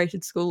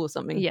integrated school or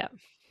something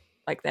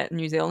like that in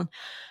New Zealand.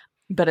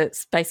 But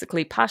it's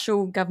basically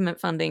partial government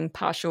funding,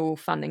 partial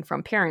funding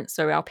from parents.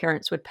 So our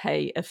parents would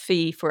pay a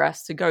fee for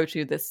us to go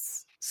to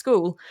this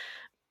school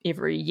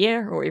every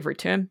year or every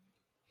term.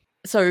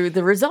 So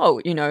the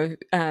result,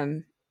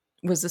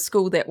 was a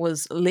school that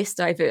was less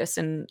diverse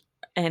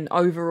and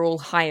overall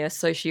higher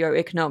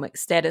socioeconomic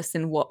status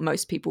than what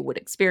most people would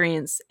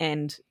experience.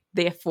 And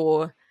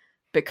therefore,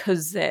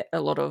 because that a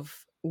lot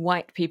of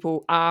white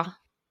people are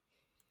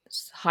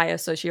higher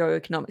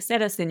socioeconomic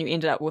status, then you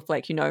ended up with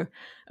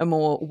a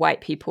more white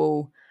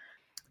people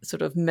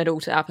sort of middle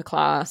to upper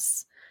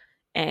class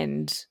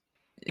and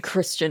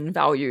Christian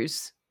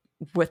values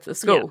with the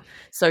school. Yeah.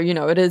 So,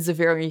 it is a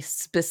very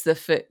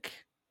specific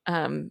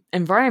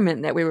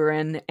environment that we were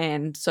in.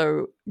 And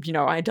so,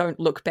 I don't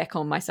look back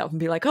on myself and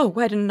be like, oh,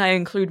 why didn't I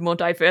include more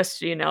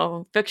diversity in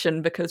our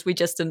fiction? Because we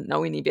just didn't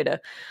know any better.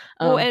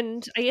 Well,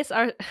 and I guess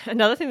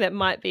another thing that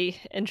might be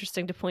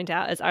interesting to point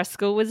out is our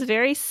school was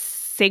very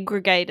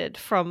segregated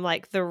from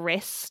the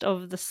rest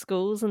of the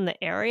schools in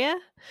the area.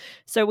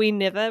 So we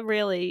never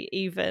really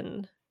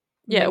even...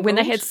 Yeah, when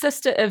they had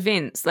sister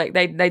events,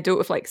 they do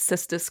it with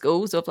sister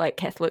schools of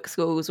Catholic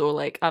schools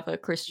or other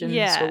Christian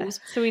schools.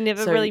 So we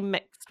never really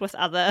mixed with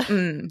other.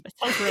 It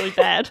sounds really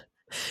bad.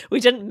 We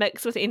didn't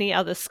mix with any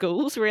other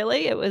schools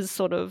really. It was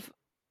sort of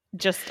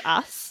just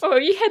us. Oh,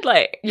 you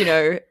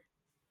had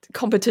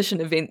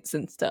competition events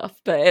and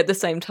stuff, but at the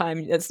same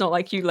time, it's not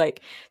like you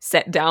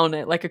sat down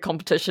at a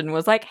competition and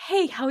was like,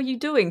 "Hey, how are you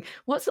doing?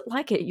 What's it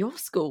like at your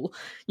school?"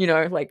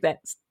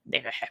 That's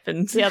never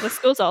happened. The other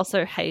schools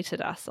also hated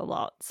us a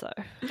lot, so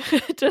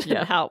it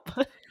didn't help.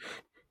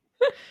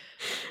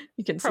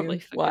 You can probably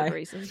see for why. Good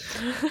reason.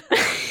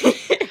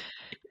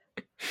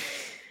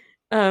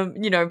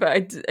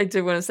 But I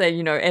do want to say,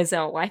 as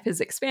our life has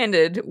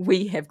expanded,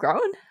 we have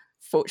grown,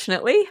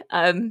 fortunately.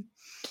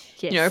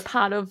 Yes.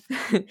 Part of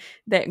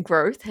that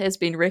growth has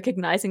been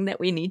recognizing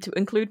that we need to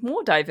include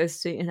more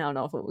diversity in our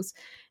novels.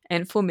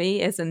 And for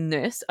me, as a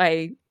nurse,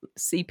 I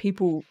see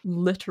people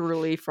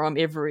literally from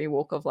every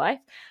walk of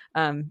life.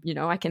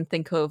 I can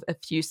think of a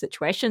few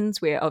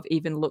situations where I've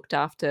even looked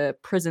after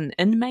prison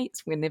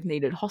inmates when they've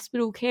needed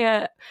hospital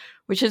care,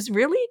 which is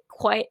really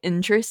quite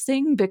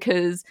interesting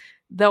because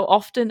they'll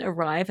often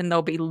arrive and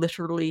they'll be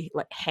literally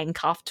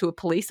handcuffed to a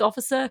police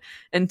officer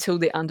until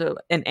they're under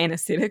an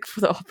anesthetic for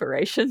the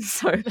operation.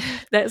 So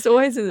that's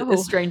always a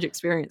strange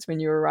experience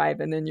when you arrive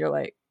and then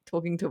you're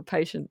talking to a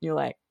patient.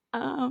 You're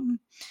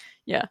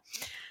yeah.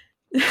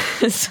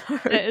 So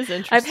that is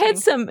interesting. I've had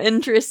some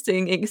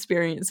interesting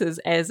experiences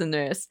as a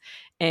nurse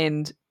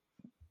and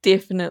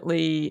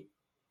definitely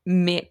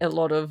met a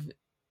lot of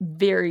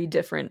very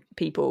different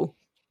people.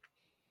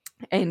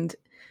 And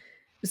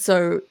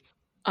so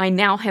I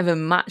now have a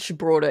much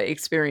broader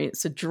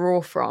experience to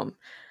draw from.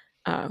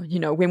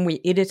 When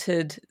we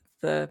edited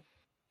the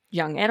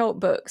young adult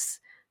books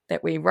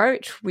that we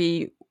wrote,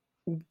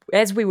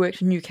 as we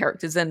worked new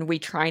characters in, we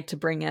tried to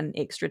bring in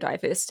extra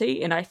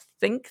diversity. And I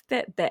think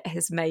that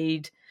has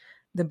made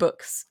the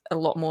books a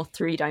lot more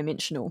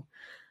three-dimensional.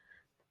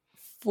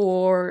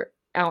 For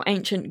our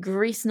ancient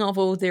Greece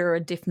novel, there are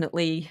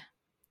definitely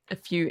a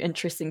few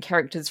interesting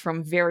characters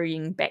from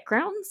varying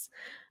backgrounds.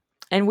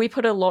 And we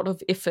put a lot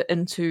of effort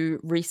into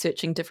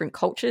researching different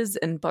cultures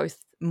in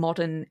both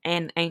modern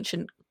and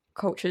ancient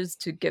cultures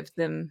to give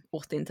them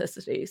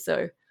authenticity.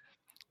 So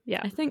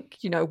yeah, I think,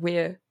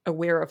 we're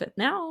aware of it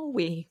now.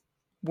 We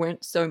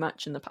weren't so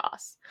much in the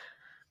past.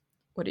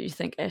 What do you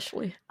think,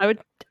 Ashley?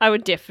 I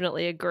would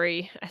definitely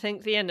agree. I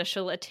think the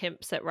initial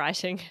attempts at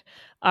writing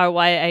our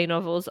YA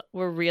novels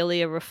were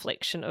really a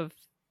reflection of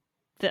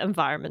the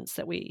environments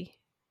that we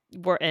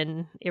were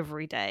in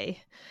every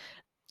day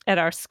at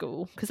our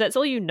school, because that's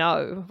all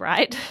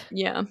right?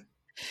 Yeah.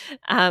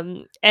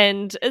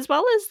 And as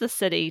well as the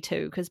city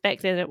too, because back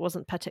then it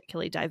wasn't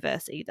particularly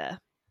diverse either.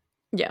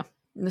 Yeah,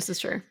 this is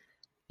true.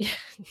 Yeah,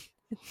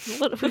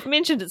 we've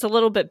mentioned it's a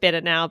little bit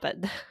better now, but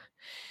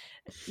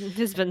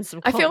there's been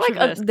some controversy. I feel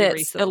like that's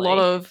recently.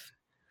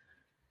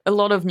 a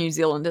lot of New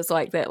Zealand is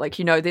like that.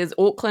 There's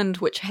Auckland,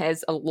 which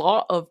has a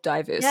lot of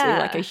diversity,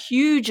 a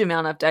huge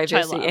amount of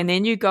diversity, and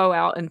then you go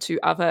out into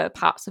other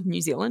parts of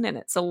New Zealand, and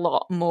it's a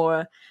lot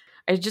more.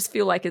 I just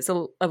feel like it's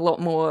a lot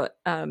more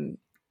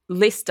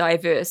less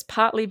diverse,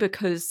 partly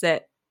because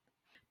that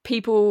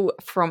people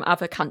from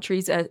other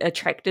countries are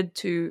attracted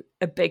to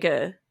a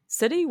bigger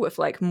city with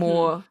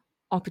more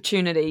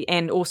opportunity,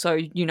 and also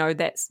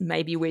that's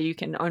maybe where you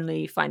can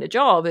only find a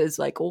job is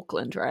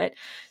Auckland, right?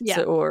 Yeah.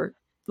 So, or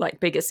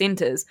bigger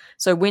centers.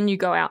 So when you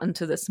go out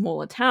into the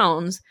smaller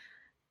towns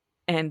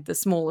and the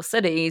smaller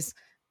cities,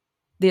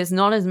 there's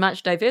not as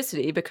much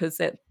diversity because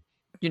that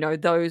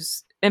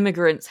those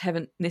immigrants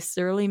haven't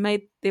necessarily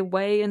made their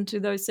way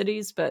into those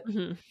cities, but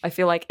I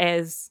feel like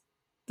as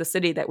the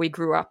city that we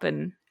grew up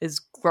in is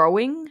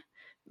growing,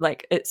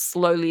 like it's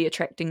slowly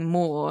attracting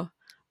more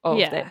of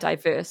that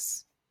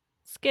diverse.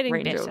 It's getting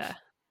range better. of-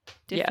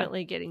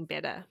 Definitely getting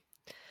better.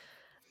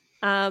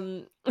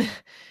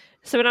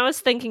 So when I was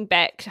thinking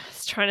back, I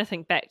was trying to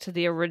think back to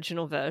the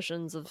original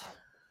versions of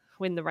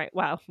When the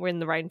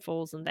Rain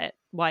Falls and that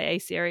YA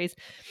series.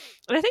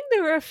 And I think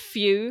there were a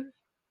few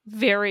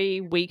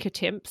very weak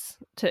attempts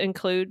to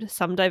include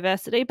some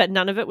diversity, but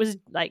none of it was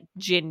like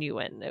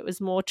genuine. It was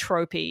more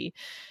tropey,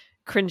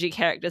 cringy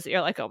characters that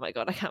you're like, oh my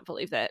god, I can't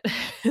believe that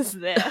is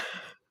there.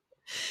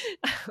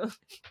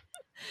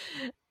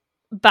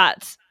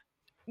 But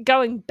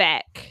going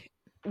back,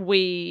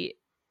 it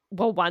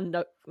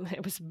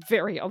was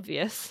very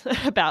obvious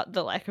about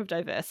the lack of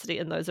diversity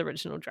in those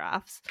original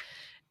drafts.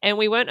 And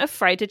we weren't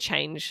afraid to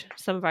change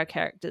some of our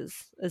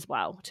characters as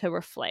well to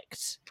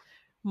reflect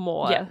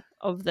more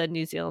of the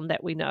New Zealand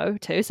that we know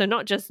too. So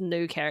not just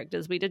new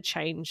characters, we did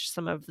change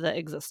some of the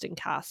existing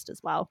cast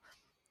as well.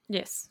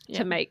 Yes.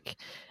 To make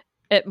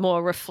it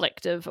more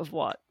reflective of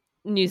what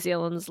New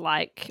Zealand's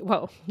like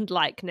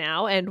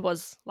now and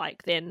was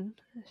like then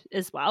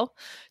as well.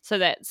 So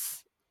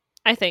that's,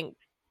 I think,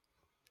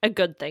 a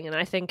good thing. And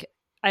I think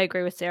I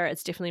agree with Sarah,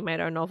 it's definitely made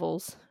our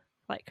novels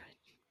like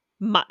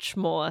much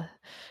more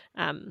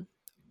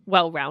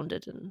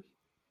well-rounded, and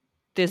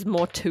there's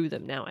more to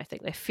them now. I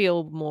think they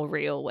feel more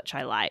real, which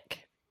I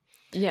like.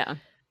 Yeah.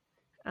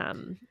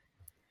 And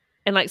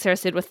like Sarah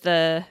said, with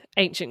the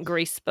ancient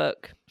Greece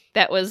book,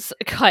 that was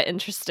quite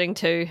interesting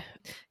too,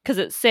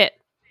 because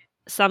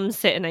some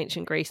set in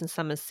ancient Greece and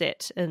some is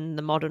set in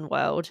the modern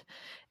world.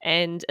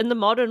 And in the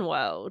modern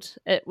world,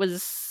 it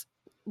was,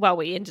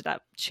 we ended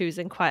up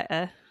choosing quite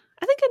a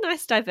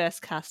nice diverse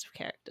cast of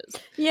characters.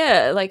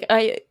 Yeah, like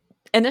I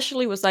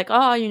initially was like,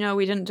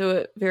 we didn't do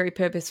it very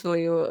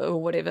purposefully or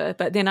whatever.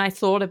 But then I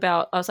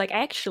was like,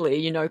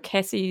 actually,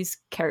 Cassie's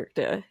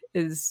character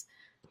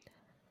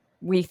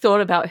we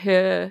thought about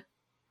her.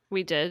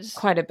 We did.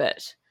 Quite a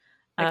bit.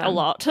 Like a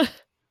lot.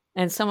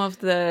 And some of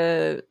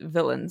the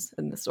villains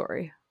in the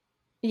story.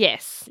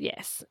 Yes.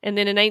 And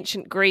then in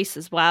ancient Greece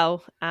as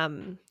well,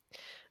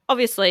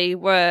 obviously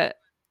we're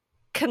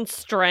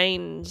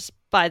constrained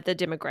by the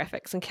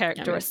demographics and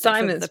characteristics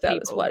Simon's of the about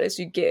people. as white as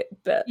you get,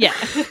 but yeah.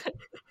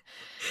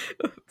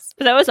 But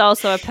that was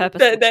also a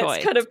purposeful that's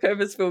choice. kind of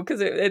purposeful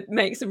because it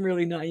makes him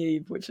really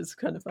naive, which is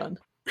kind of fun.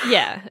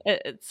 Yeah,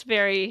 it's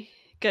very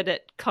good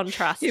at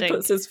contrasting. He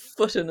puts his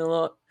foot in a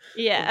lot.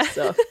 Yeah. Of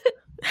stuff.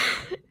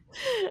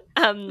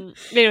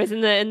 Anyways,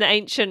 in the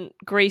ancient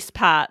Greece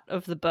part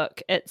of the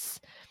book, it's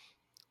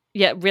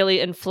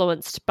really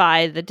influenced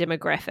by the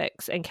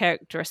demographics and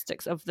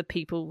characteristics of the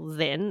people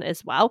then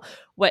as well,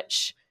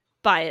 which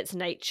by its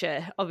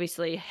nature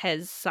obviously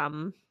has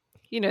some,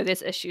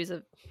 there's issues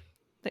of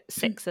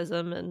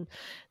sexism, and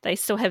they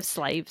still have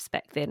slaves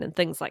back then and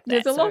things like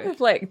that. There's a lot of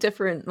like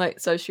different like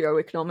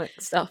socioeconomic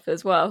stuff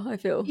as well, I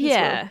feel.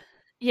 Yeah,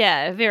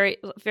 very,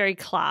 very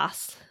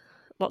class.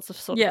 Lots of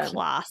sort of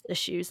class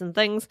issues and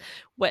things,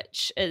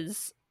 which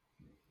is,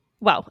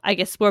 I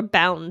guess we're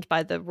bound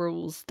by the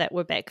rules that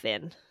were back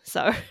then.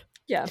 So,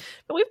 yeah.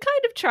 But we've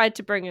kind of tried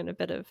to bring in a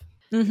bit of,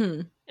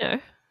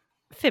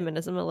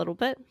 feminism a little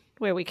bit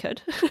where we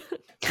could.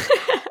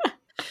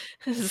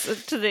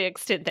 To the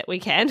extent that we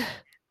can.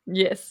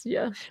 Yes,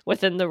 yeah.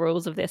 Within the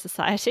rules of their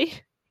society.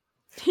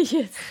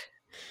 Yes.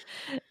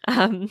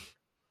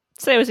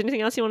 So was there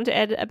anything else you wanted to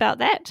add about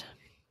that?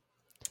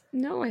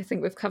 No, I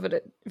think we've covered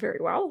it very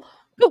well.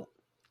 Cool.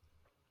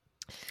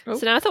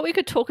 So now I thought we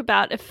could talk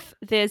about if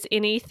there's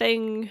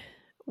anything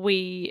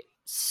we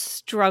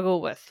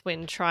struggle with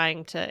when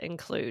trying to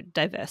include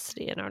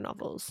diversity in our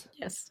novels.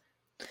 Yes.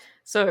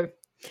 So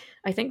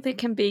I think there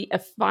can be a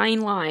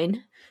fine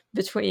line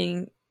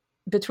between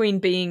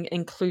being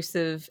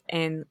inclusive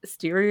and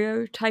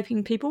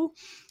stereotyping people,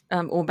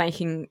 or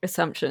making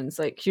assumptions.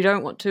 Like, you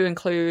don't want to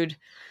include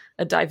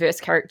a diverse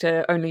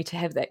character only to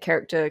have that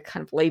character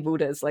kind of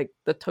labeled as like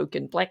the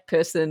token black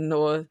person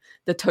or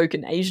the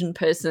token Asian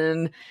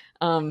person.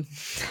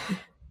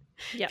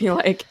 You're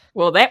like,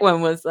 well, that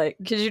one was like,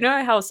 because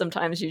how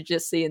sometimes you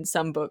just see in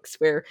some books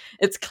where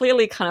it's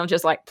clearly kind of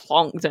just like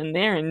plonked in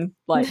there and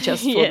like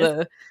just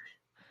for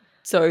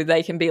so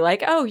they can be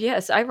like, oh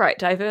yes, I write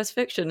diverse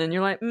fiction, and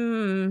you're like,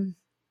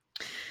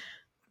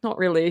 not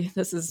really.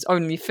 This is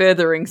only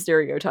furthering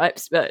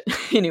stereotypes, but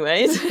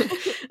anyways.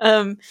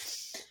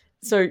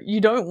 So you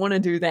don't want to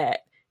do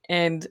that.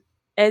 And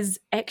as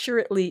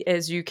accurately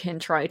as you can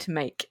try to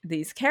make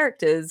these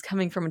characters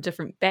coming from a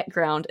different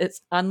background,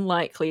 it's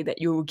unlikely that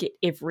you will get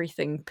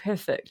everything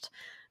perfect.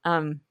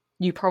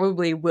 You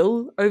probably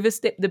will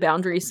overstep the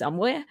boundary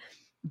somewhere,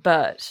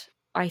 but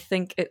I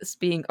think it's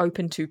being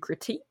open to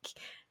critique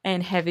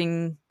and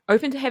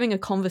open to having a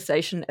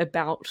conversation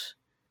about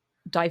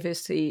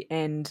diversity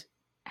and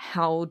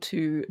how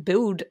to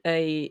build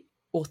a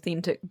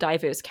authentic,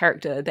 diverse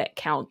character that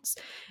counts.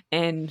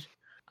 And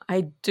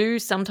I do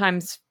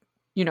sometimes,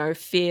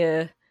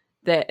 fear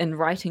that in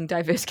writing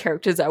diverse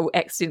characters I will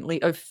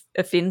accidentally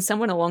offend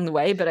someone along the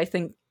way, but I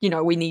think,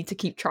 we need to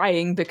keep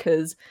trying,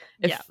 because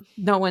if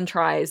no one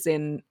tries,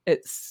 then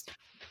it's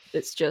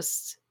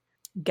just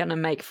gonna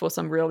make for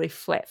some really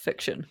flat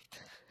fiction.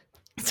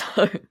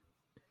 So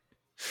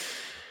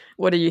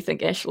what do you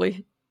think,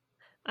 Ashley?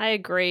 I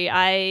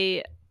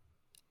agree.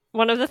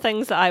 One of the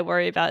things that I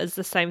worry about is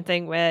the same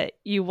thing, where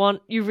you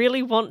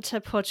really want to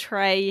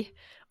portray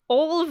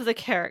all of the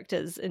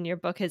characters in your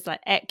book as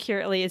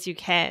accurately as you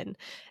can.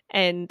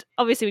 And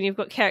obviously when you've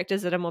got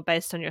characters that are more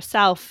based on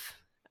yourself,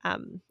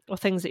 or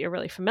things that you're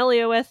really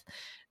familiar with,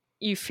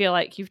 you feel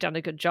like you've done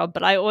a good job.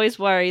 But I always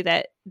worry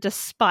that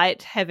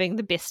despite having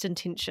the best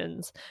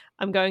intentions,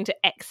 I'm going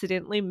to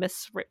accidentally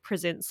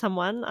misrepresent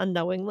someone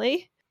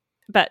unknowingly.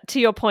 But to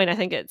your point, I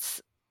think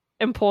it's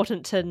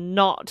important to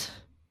not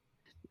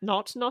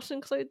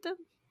include them.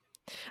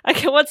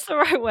 Okay, what's the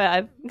right way?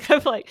 I'm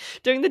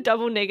doing the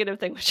double negative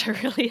thing, which I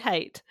really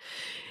hate.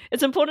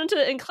 It's important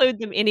to include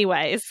them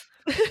anyways.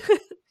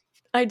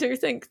 I do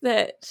think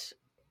that,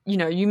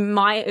 you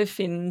might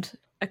offend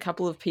a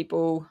couple of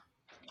people,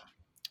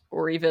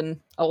 or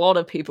even a lot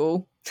of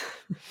people,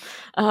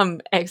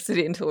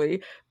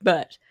 accidentally,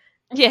 but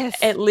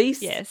at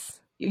least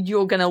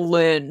you're going to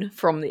learn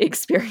from the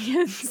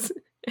experience.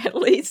 At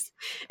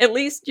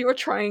least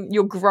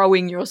you're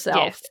growing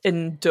yourself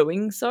in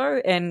doing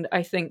so, and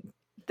I think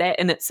that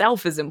in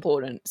itself is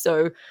important.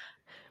 So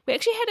we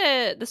actually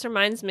had this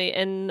reminds me,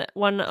 in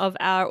one of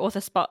our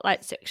author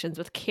spotlight sections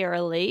with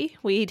Kira Lee,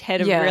 we'd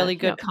had a really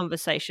good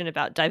conversation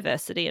about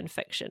diversity in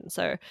fiction.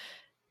 So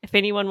if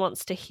anyone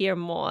wants to hear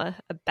more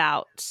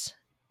about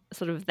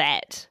sort of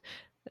that,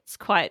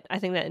 I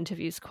think that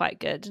interview is quite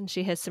good, and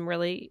she has some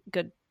really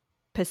good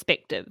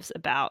perspectives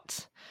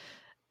about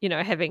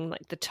having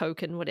the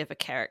token whatever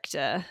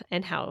character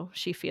and how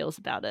she feels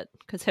about it,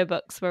 because her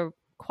books were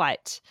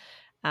quite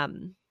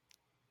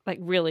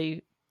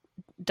really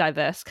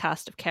diverse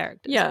cast of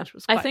characters. Yeah, which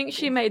was quite I think cool.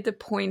 She made the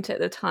point at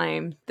the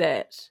time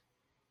that,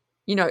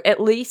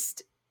 at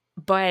least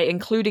by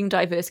including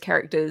diverse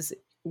characters,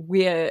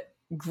 we're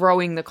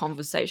growing the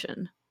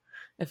conversation.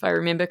 If I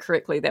remember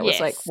correctly, that was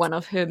one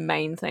of her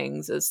main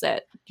things, is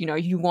that,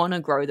 you want to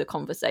grow the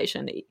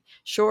conversation.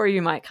 Sure,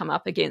 you might come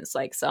up against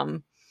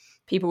some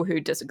people who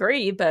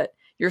disagree, but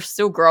you're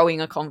still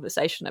growing a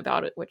conversation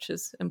about it, which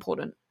is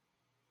important.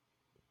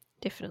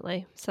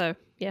 Definitely. So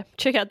yeah,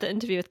 check out the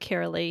interview with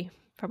Kira Lee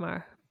from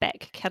our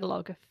back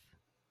catalogue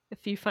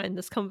if you find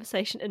this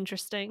conversation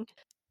interesting.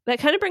 That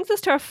kind of brings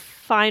us to our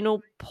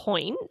final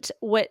point,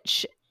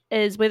 which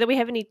is whether we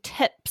have any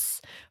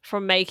tips for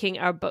making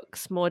our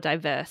books more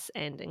diverse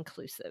and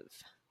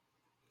inclusive.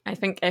 I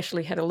think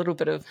Ashley had a little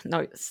bit of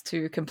notes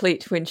to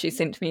complete when she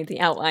sent me the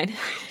outline.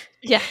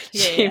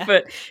 She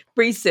put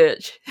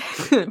research,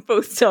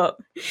 full stop,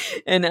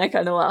 and I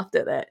kind of laughed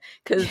at that,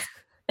 because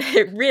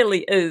it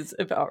really is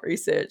about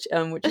research,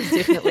 which is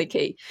definitely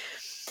key.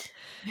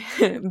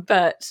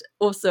 But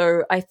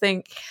also, I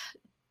think,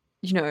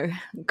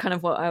 kind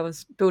of what I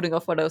was building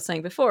off what I was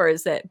saying before,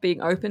 is that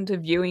being open to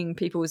viewing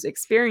people's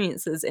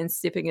experiences and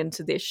stepping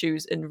into their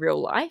shoes in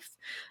real life.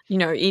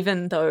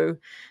 Even though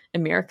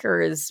America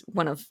is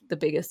one of the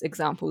biggest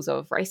examples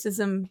of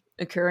racism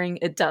occurring,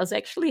 it does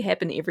actually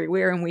happen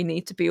everywhere, and we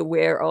need to be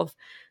aware of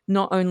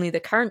not only the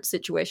current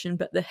situation,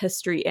 but the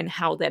history and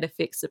how that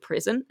affects the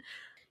present.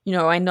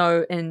 I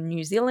know in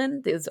New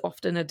Zealand, there's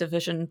often a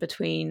division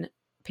between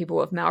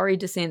people of Maori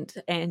descent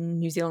and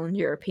New Zealand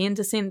European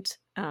descent.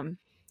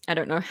 I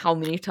don't know how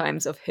many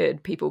times I've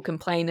heard people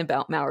complain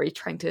about Maori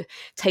trying to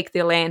take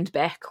their land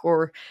back,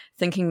 or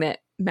thinking that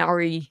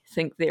Maori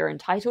think they're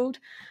entitled.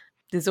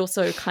 There's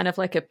also kind of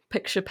a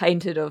picture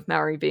painted of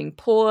Maori being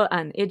poor,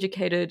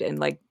 uneducated,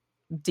 and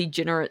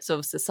degenerates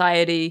of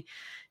society,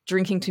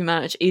 drinking too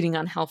much, eating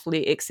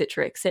unhealthily,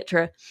 etc.,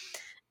 etc.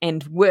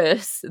 And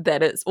worse,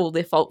 that it's all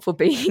their fault for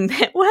being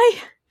that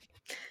way.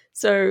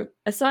 So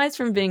aside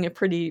from being a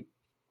pretty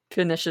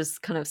pernicious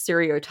kind of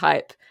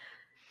stereotype,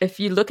 if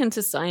you look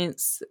into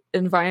science,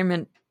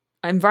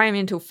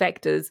 environmental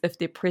factors, if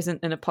they're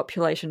present in a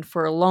population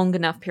for a long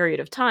enough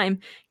period of time,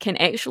 can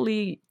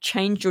actually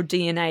change your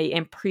DNA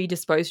and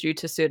predispose you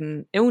to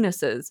certain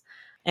illnesses.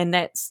 And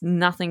that's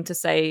nothing to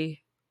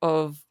say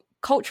of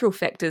cultural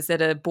factors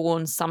that are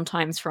born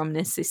sometimes from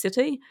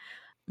necessity.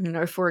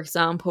 For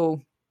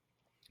example,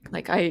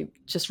 I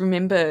just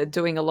remember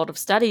doing a lot of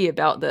study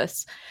about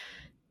this,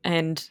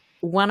 and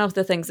one of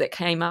the things that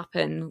came up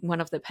in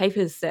one of the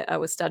papers that I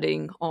was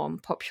studying on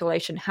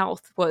population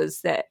health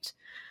was that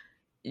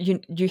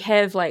you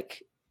have a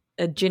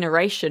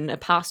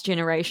past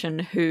generation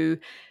who,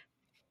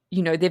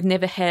 they've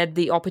never had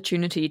the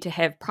opportunity to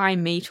have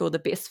prime meat or the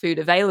best food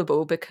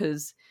available,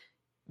 because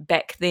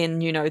back then,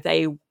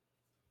 they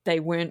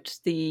weren't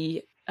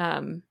the,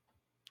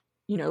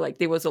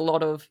 there was a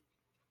lot of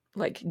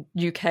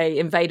UK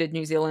invaded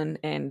New Zealand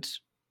and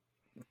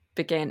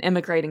began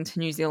immigrating to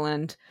New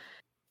Zealand.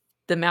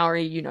 The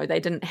Maori, they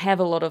didn't have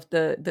a lot of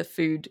the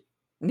food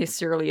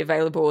necessarily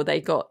available.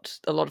 They got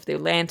a lot of their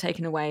land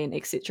taken away, and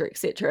et cetera, et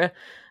cetera.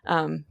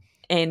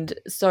 And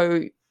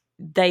so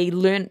they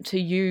learnt to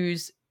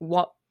use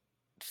what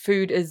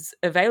food is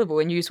available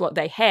and use what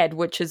they had,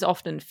 which is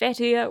often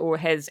fattier or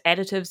has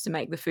additives to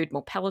make the food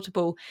more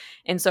palatable.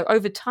 And so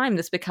over time,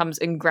 this becomes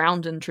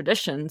inground in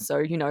tradition. So,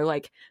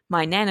 like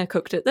my nana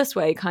cooked it this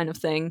way kind of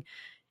thing.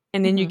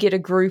 And then you get a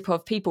group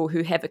of people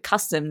who have a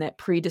custom that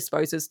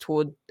predisposes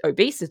toward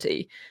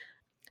obesity.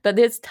 But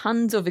there's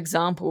tons of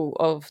example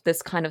of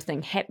this kind of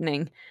thing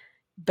happening.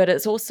 But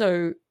it's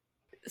also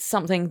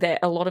something that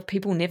a lot of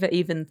people never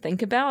even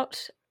think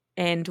about,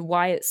 and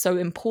why it's so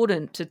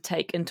important to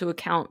take into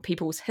account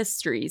people's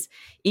histories,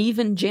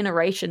 even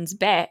generations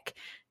back,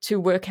 to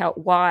work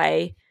out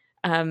why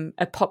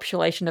a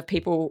population of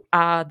people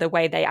are the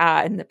way they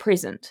are in the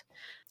present.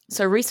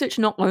 So research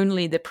not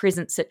only the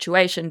present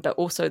situation, but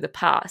also the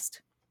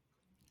past.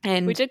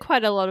 And we did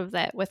quite a lot of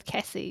that with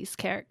Cassie's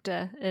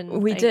character in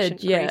we the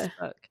Ancient did, yeah. Greece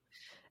book.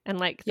 And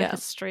like the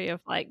history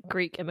of like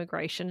Greek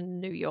immigration in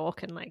New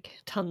York and like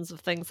tons of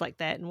things like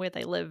that and where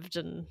they lived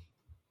and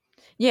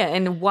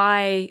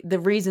why the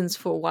reasons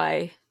for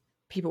why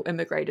people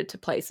immigrated to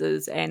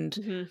places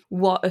and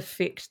what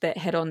effect that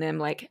had on them,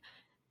 like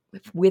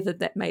whether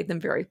that made them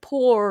very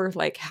poor,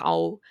 like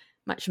how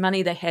much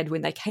money they had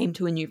when they came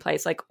to a new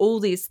place, like all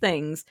these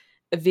things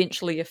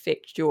eventually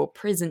affect your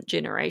present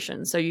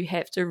generation. So you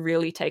have to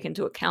really take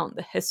into account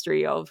the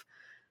history of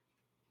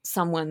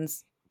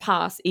someone's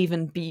past,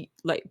 even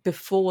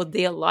before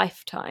their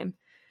lifetime,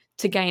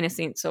 to gain a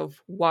sense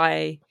of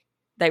why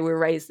they were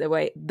raised the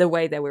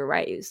way they were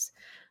raised.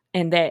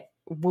 And that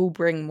will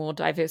bring more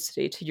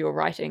diversity to your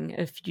writing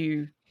if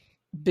you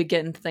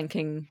begin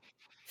thinking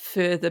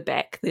further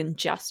back than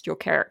just your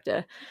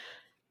character.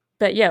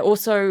 But yeah,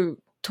 also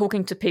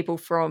talking to people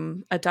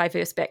from a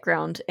diverse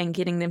background and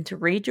getting them to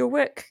read your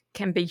work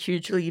can be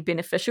hugely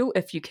beneficial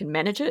if you can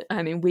manage it.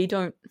 I mean, we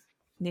don't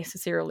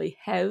necessarily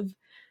have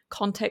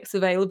context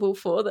available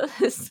for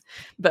this,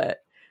 but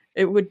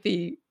it would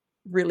be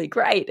really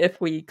great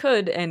if we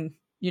could. And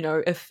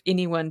if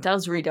anyone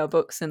does read our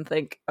books and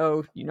think,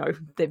 oh,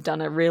 they've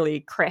done a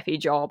really crappy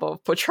job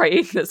of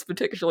portraying this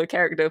particular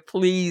character,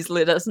 please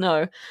let us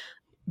know.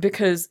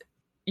 Because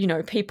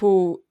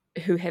people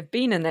who have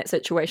been in that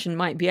situation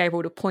might be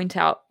able to point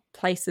out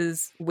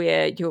places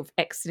where you've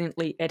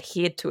accidentally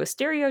adhered to a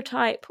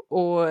stereotype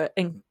or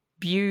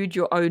imbued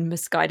your own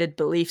misguided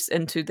beliefs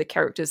into the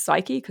character's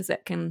psyche, because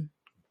that can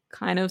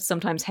kind of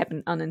sometimes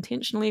happen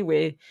unintentionally,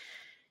 where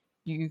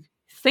you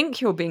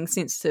think you're being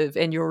sensitive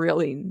and you're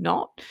really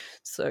not.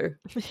 So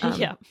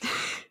yeah,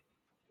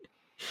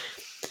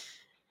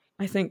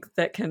 I think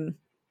that can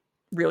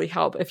really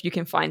help if you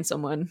can find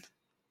someone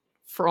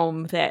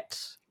from that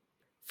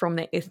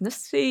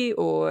ethnicity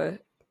or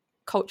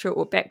culture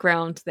or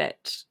background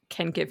that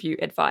can give you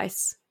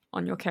advice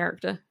on your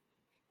character.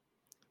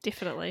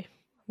 Definitely.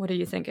 What do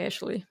you think,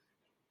 Ashley?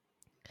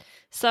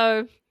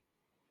 So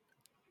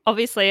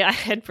obviously I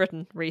had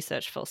written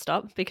research full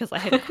stop because I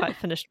hadn't quite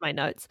finished my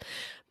notes,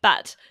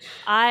 but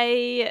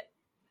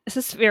this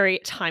is very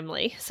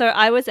timely. So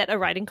I was at a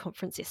writing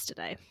conference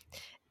yesterday,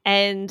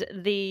 and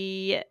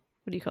the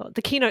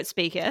keynote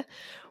speaker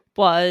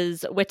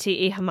was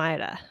Witi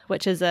Ihamaira,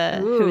 which is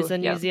who's a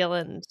New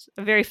Zealand,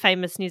 a very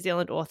famous New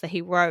Zealand author.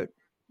 He wrote,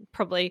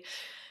 probably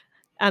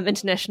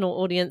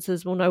international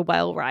audiences will know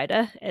Whale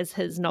Rider as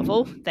his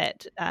novel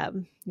that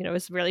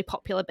is really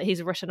popular, but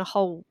he's written a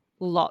whole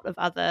lot of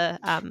other.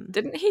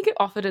 Didn't he get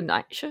offered a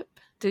knightship?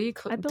 Did he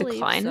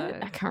decline so.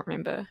 it? I can't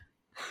remember.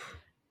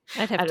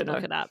 I'd have to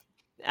look it up.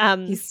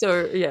 He's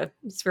so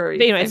it's very.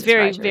 But anyway, it's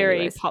very writer,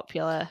 very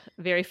popular,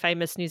 very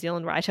famous New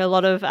Zealand writer. A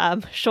lot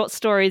of short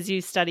stories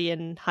you study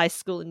in high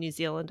school in New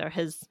Zealand are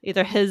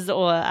either his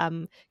or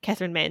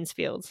Catherine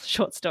Mansfield's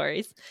short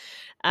stories.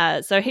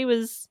 So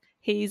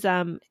he's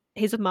of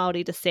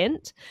Māori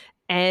descent,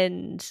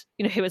 and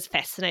he was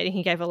fascinating.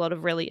 He gave a lot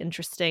of really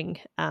interesting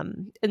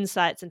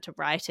insights into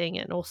writing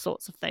and all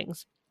sorts of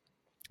things.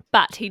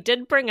 But he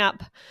did bring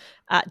up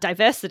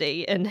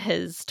diversity in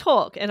his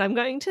talk, and I'm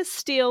going to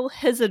steal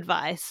his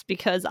advice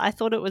because I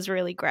thought it was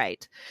really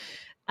great.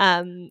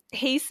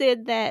 He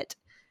said that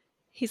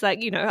he's like,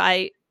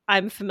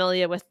 I'm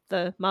familiar with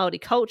the Māori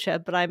culture,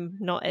 but I'm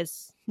not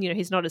as,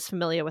 he's not as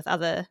familiar with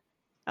other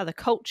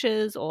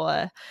cultures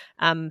or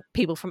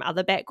people from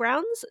other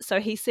backgrounds. So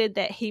he said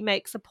that he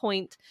makes a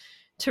point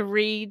to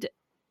read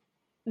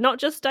not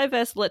just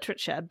diverse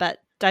literature, but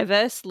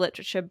diverse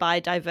literature by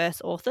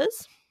diverse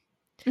authors.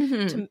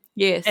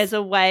 Yes, as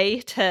a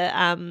way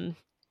to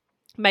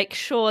make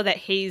sure that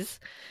he's,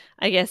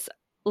 I guess,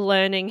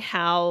 learning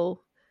how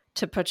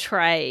to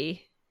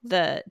portray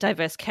the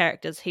diverse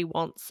characters he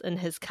wants in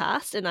his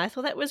cast. And I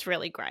thought that was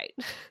really great.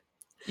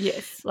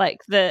 Yes. Like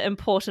the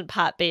important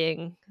part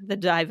being the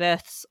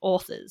diverse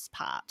authors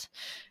part.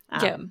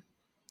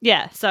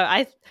 Yeah, so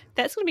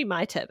that's going to be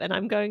my tip, and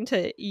I'm going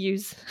to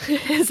use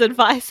his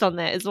advice on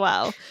that as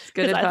well. It's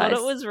good advice. I thought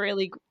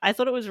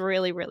it was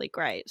really, really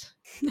great.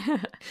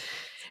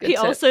 He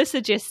also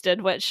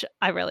suggested, which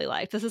I really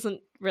like, this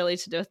isn't really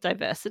to do with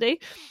diversity,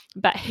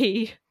 but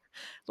he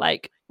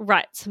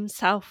writes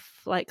himself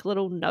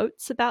little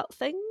notes about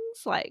things,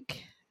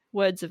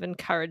 words of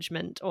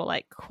encouragement or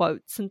like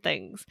quotes and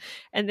things,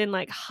 and then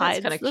like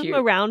hides kinda them cute.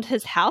 around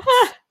his house.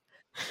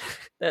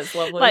 That's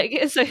lovely.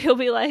 Like, so he'll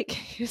be like,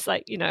 he's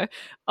like,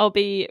 I'll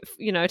be,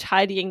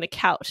 tidying the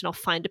couch and I'll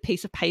find a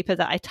piece of paper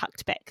that I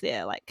tucked back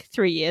there like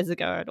 3 years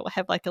ago, and it'll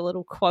have like a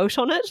little quote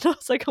on it. And I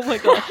was like, oh my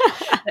gosh,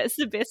 that's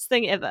the best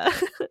thing ever.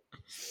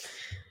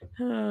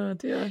 Oh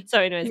dear. So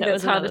I anyways, think that that's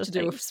was harder another to do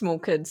thing. with small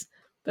kids,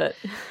 but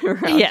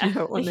around Yeah, you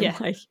don't want them yeah.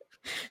 like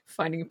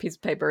finding a piece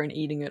of paper and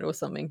eating it or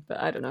something. But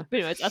I don't know. But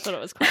anyways, I thought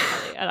it was quite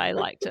funny and I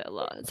liked it a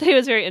lot. So he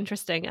was very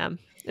interesting. And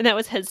that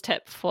was his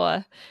tip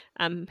for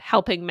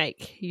helping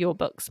make your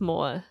books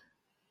more,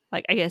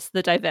 like, I guess,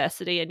 the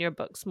diversity in your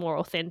books more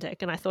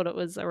authentic. And I thought it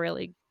was a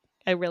really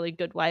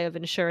good way of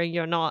ensuring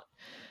you're not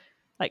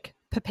like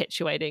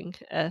perpetuating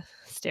a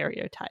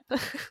stereotype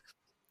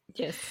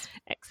Yes.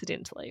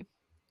 accidentally.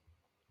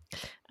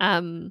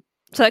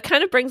 So it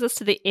kind of brings us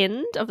to the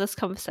end of this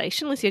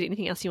conversation. Unless you had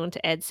anything else you want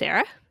to add,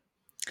 Sarah?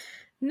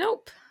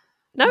 Nope.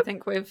 Nope. I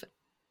think we've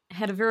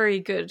had a very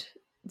good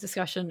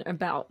discussion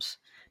about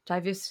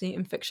diversity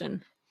in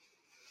fiction.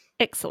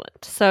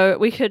 Excellent. So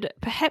we could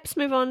perhaps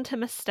move on to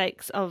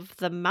mistakes of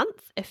the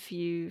month if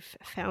you've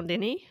found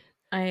any.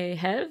 I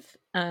have.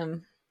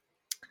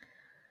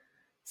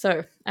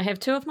 So I have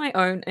 2 of my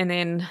own, and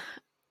then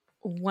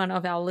one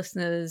of our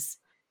listeners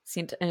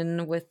sent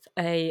in with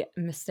a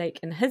mistake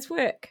in his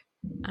work.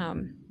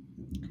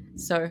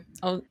 So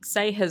I'll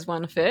say his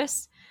one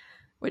first,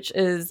 which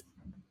is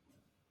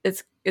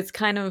it's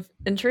kind of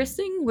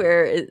interesting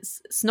where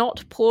it's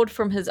snot poured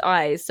from his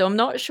eyes. So I'm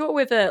not sure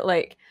whether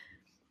like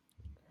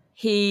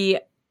he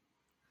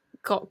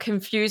got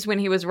confused when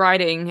he was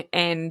writing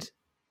and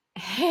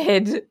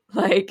had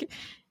like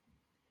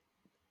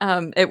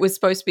it was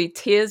supposed to be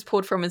tears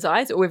poured from his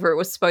eyes, or whether it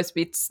was supposed to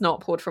be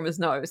snot poured from his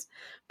nose.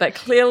 But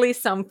clearly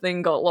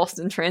something got lost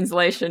in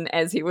translation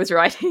as he was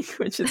writing,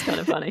 which is kind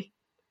of funny.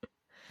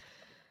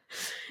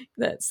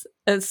 That's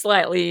a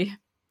slightly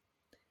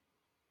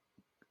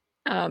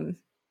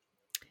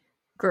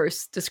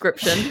gross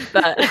description,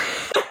 but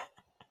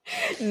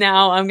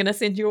now I'm going to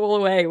send you all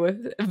away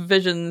with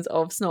visions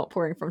of snot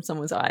pouring from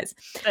someone's eyes.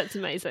 That's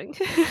amazing.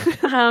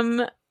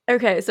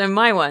 Okay, so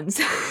my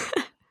ones.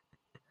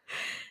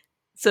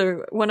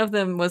 So one of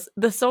them was,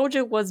 the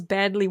soldier was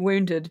badly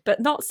wounded, but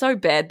not so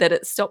bad that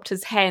it stopped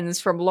his hands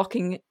from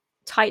locking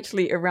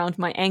tightly around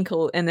my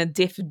ankle in a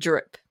death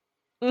drip.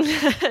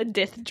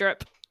 Death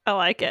drip. I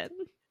like it.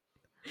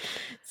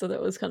 So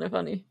that was kind of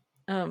funny.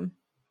 I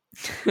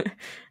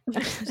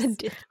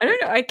Death.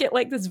 don't know, I get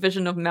like this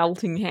vision of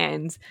melting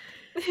hands.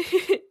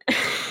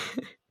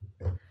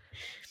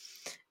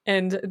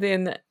 And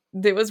then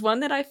there was one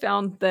that I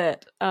found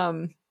that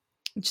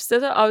just so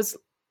that I was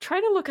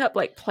trying to look up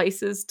like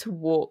places to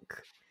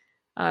walk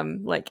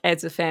like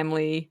as a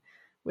family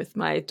with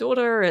my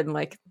daughter and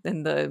like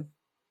in the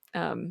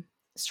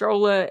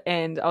stroller,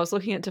 and I was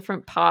looking at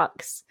different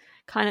parks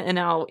kind of in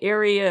our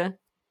area,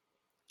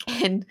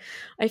 and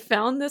I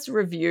found this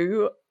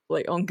review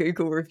like on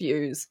Google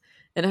Reviews,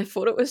 and I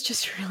thought it was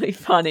just really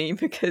funny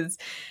because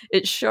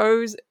it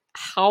shows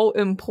how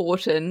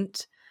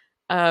important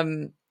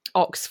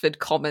Oxford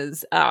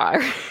commas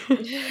are.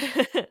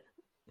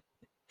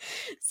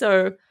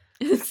 So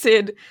it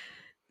said,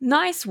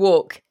 nice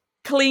walk,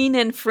 clean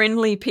and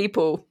friendly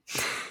people.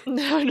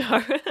 No.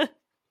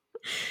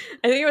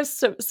 I think it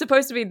was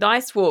supposed to be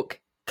nice walk,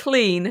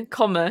 clean,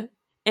 comma,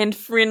 and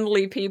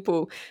friendly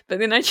people. But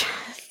then I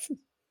just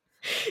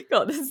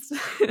got this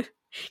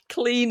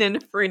clean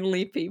and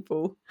friendly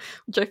people,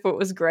 which I thought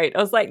was great. I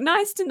was like,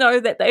 nice to know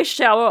that they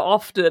shower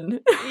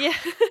often. Yeah.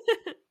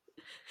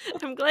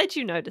 I'm glad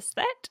you noticed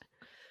that.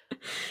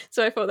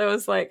 So I thought that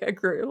was like a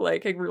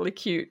really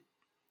cute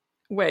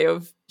way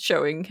of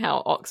showing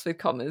how Oxford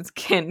commas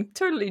can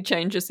totally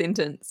change a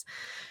sentence.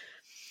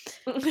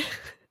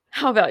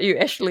 How about you,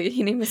 Ashley?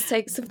 Any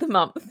mistakes of the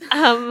month?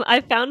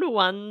 I found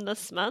one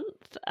this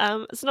month.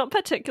 It's not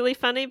particularly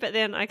funny, but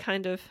then I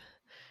kind of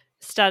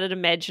started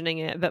imagining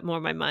it a bit more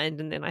in my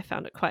mind, and then I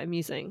found it quite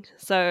amusing.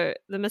 So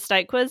the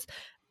mistake was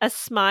a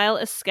smile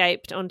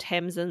escaped on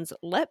Tamsin's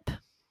lip.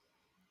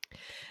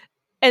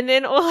 And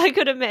then all I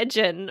could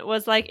imagine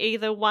was like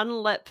either one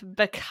lip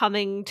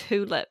becoming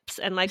 2 lips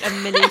and like a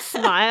mini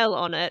smile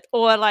on it,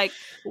 or like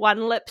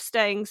one lip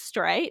staying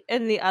straight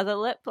and the other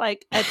lip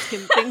like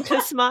attempting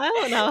to smile.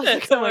 And I was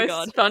That's like, oh my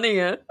God.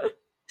 funnier.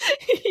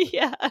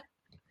 Yeah.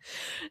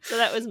 So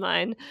that was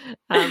mine.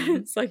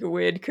 It's like a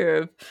weird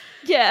curve.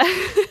 Yeah.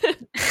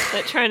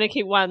 Like trying to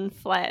keep one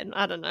flat.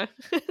 I don't know.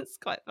 It's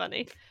quite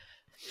funny.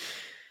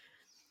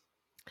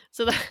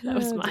 So that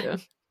was mine. Dear.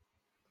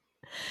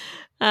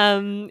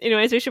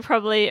 Anyways, we should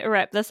probably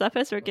wrap this up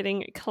as we're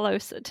getting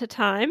close to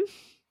time.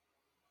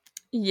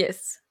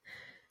 Yes.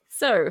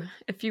 So,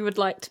 if you would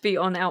like to be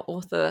on our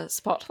author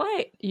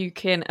spotlight, you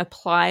can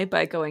apply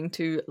by going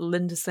to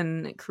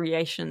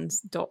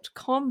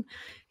lindersoncreations.com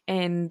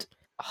and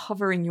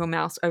hovering your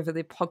mouse over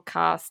the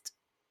podcast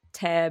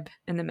tab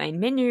in the main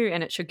menu,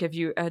 and it should give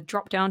you a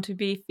drop down to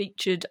be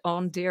featured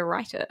on Dear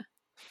Writer.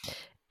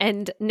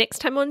 And next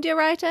time on Dear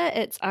Writer,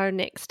 it's our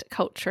next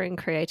Culture and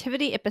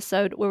Creativity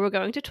episode where we're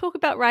going to talk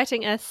about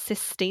writing a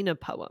sestina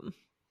poem,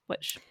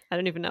 which I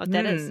don't even know what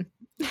that is.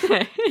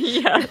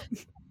 Yeah.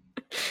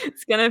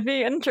 It's going to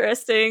be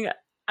interesting.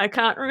 I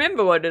can't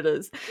remember what it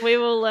is. We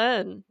will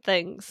learn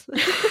things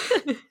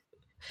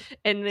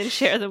and then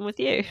share them with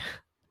you.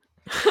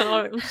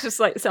 It's just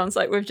like, sounds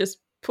like we've just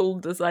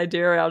pulled this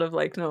idea out of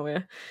like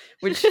nowhere,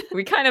 which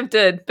we kind of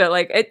did, but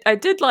like I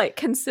did like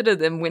consider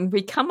them when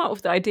we come up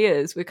with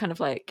ideas. We're kind of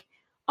like,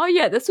 oh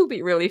yeah, this will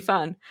be really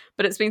fun.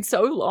 But it's been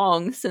so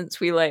long since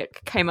we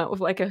like came up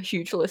with like a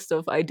huge list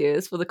of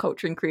ideas for the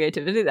Culture and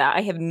Creativity that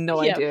I have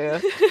no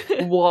idea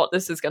what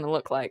this is going to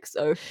look like.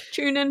 So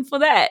tune in for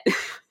that.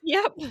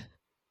 Yep.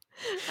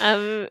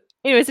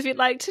 Anyways, if you'd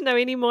like to know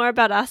any more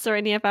about us or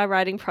any of our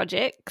writing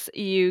projects,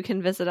 you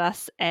can visit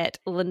us at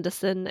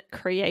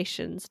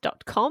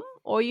lindersoncreations.com,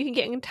 or you can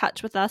get in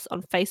touch with us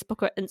on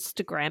Facebook or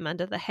Instagram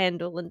under the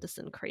handle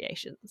Linderson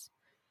Creations.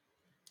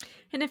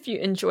 And if you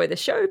enjoy the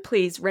show,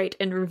 please rate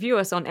and review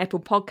us on Apple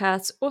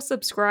Podcasts or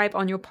subscribe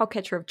on your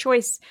podcatcher of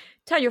choice.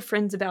 Tell your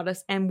friends about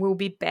us, and we'll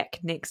be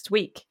back next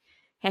week.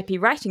 Happy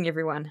writing,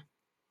 everyone.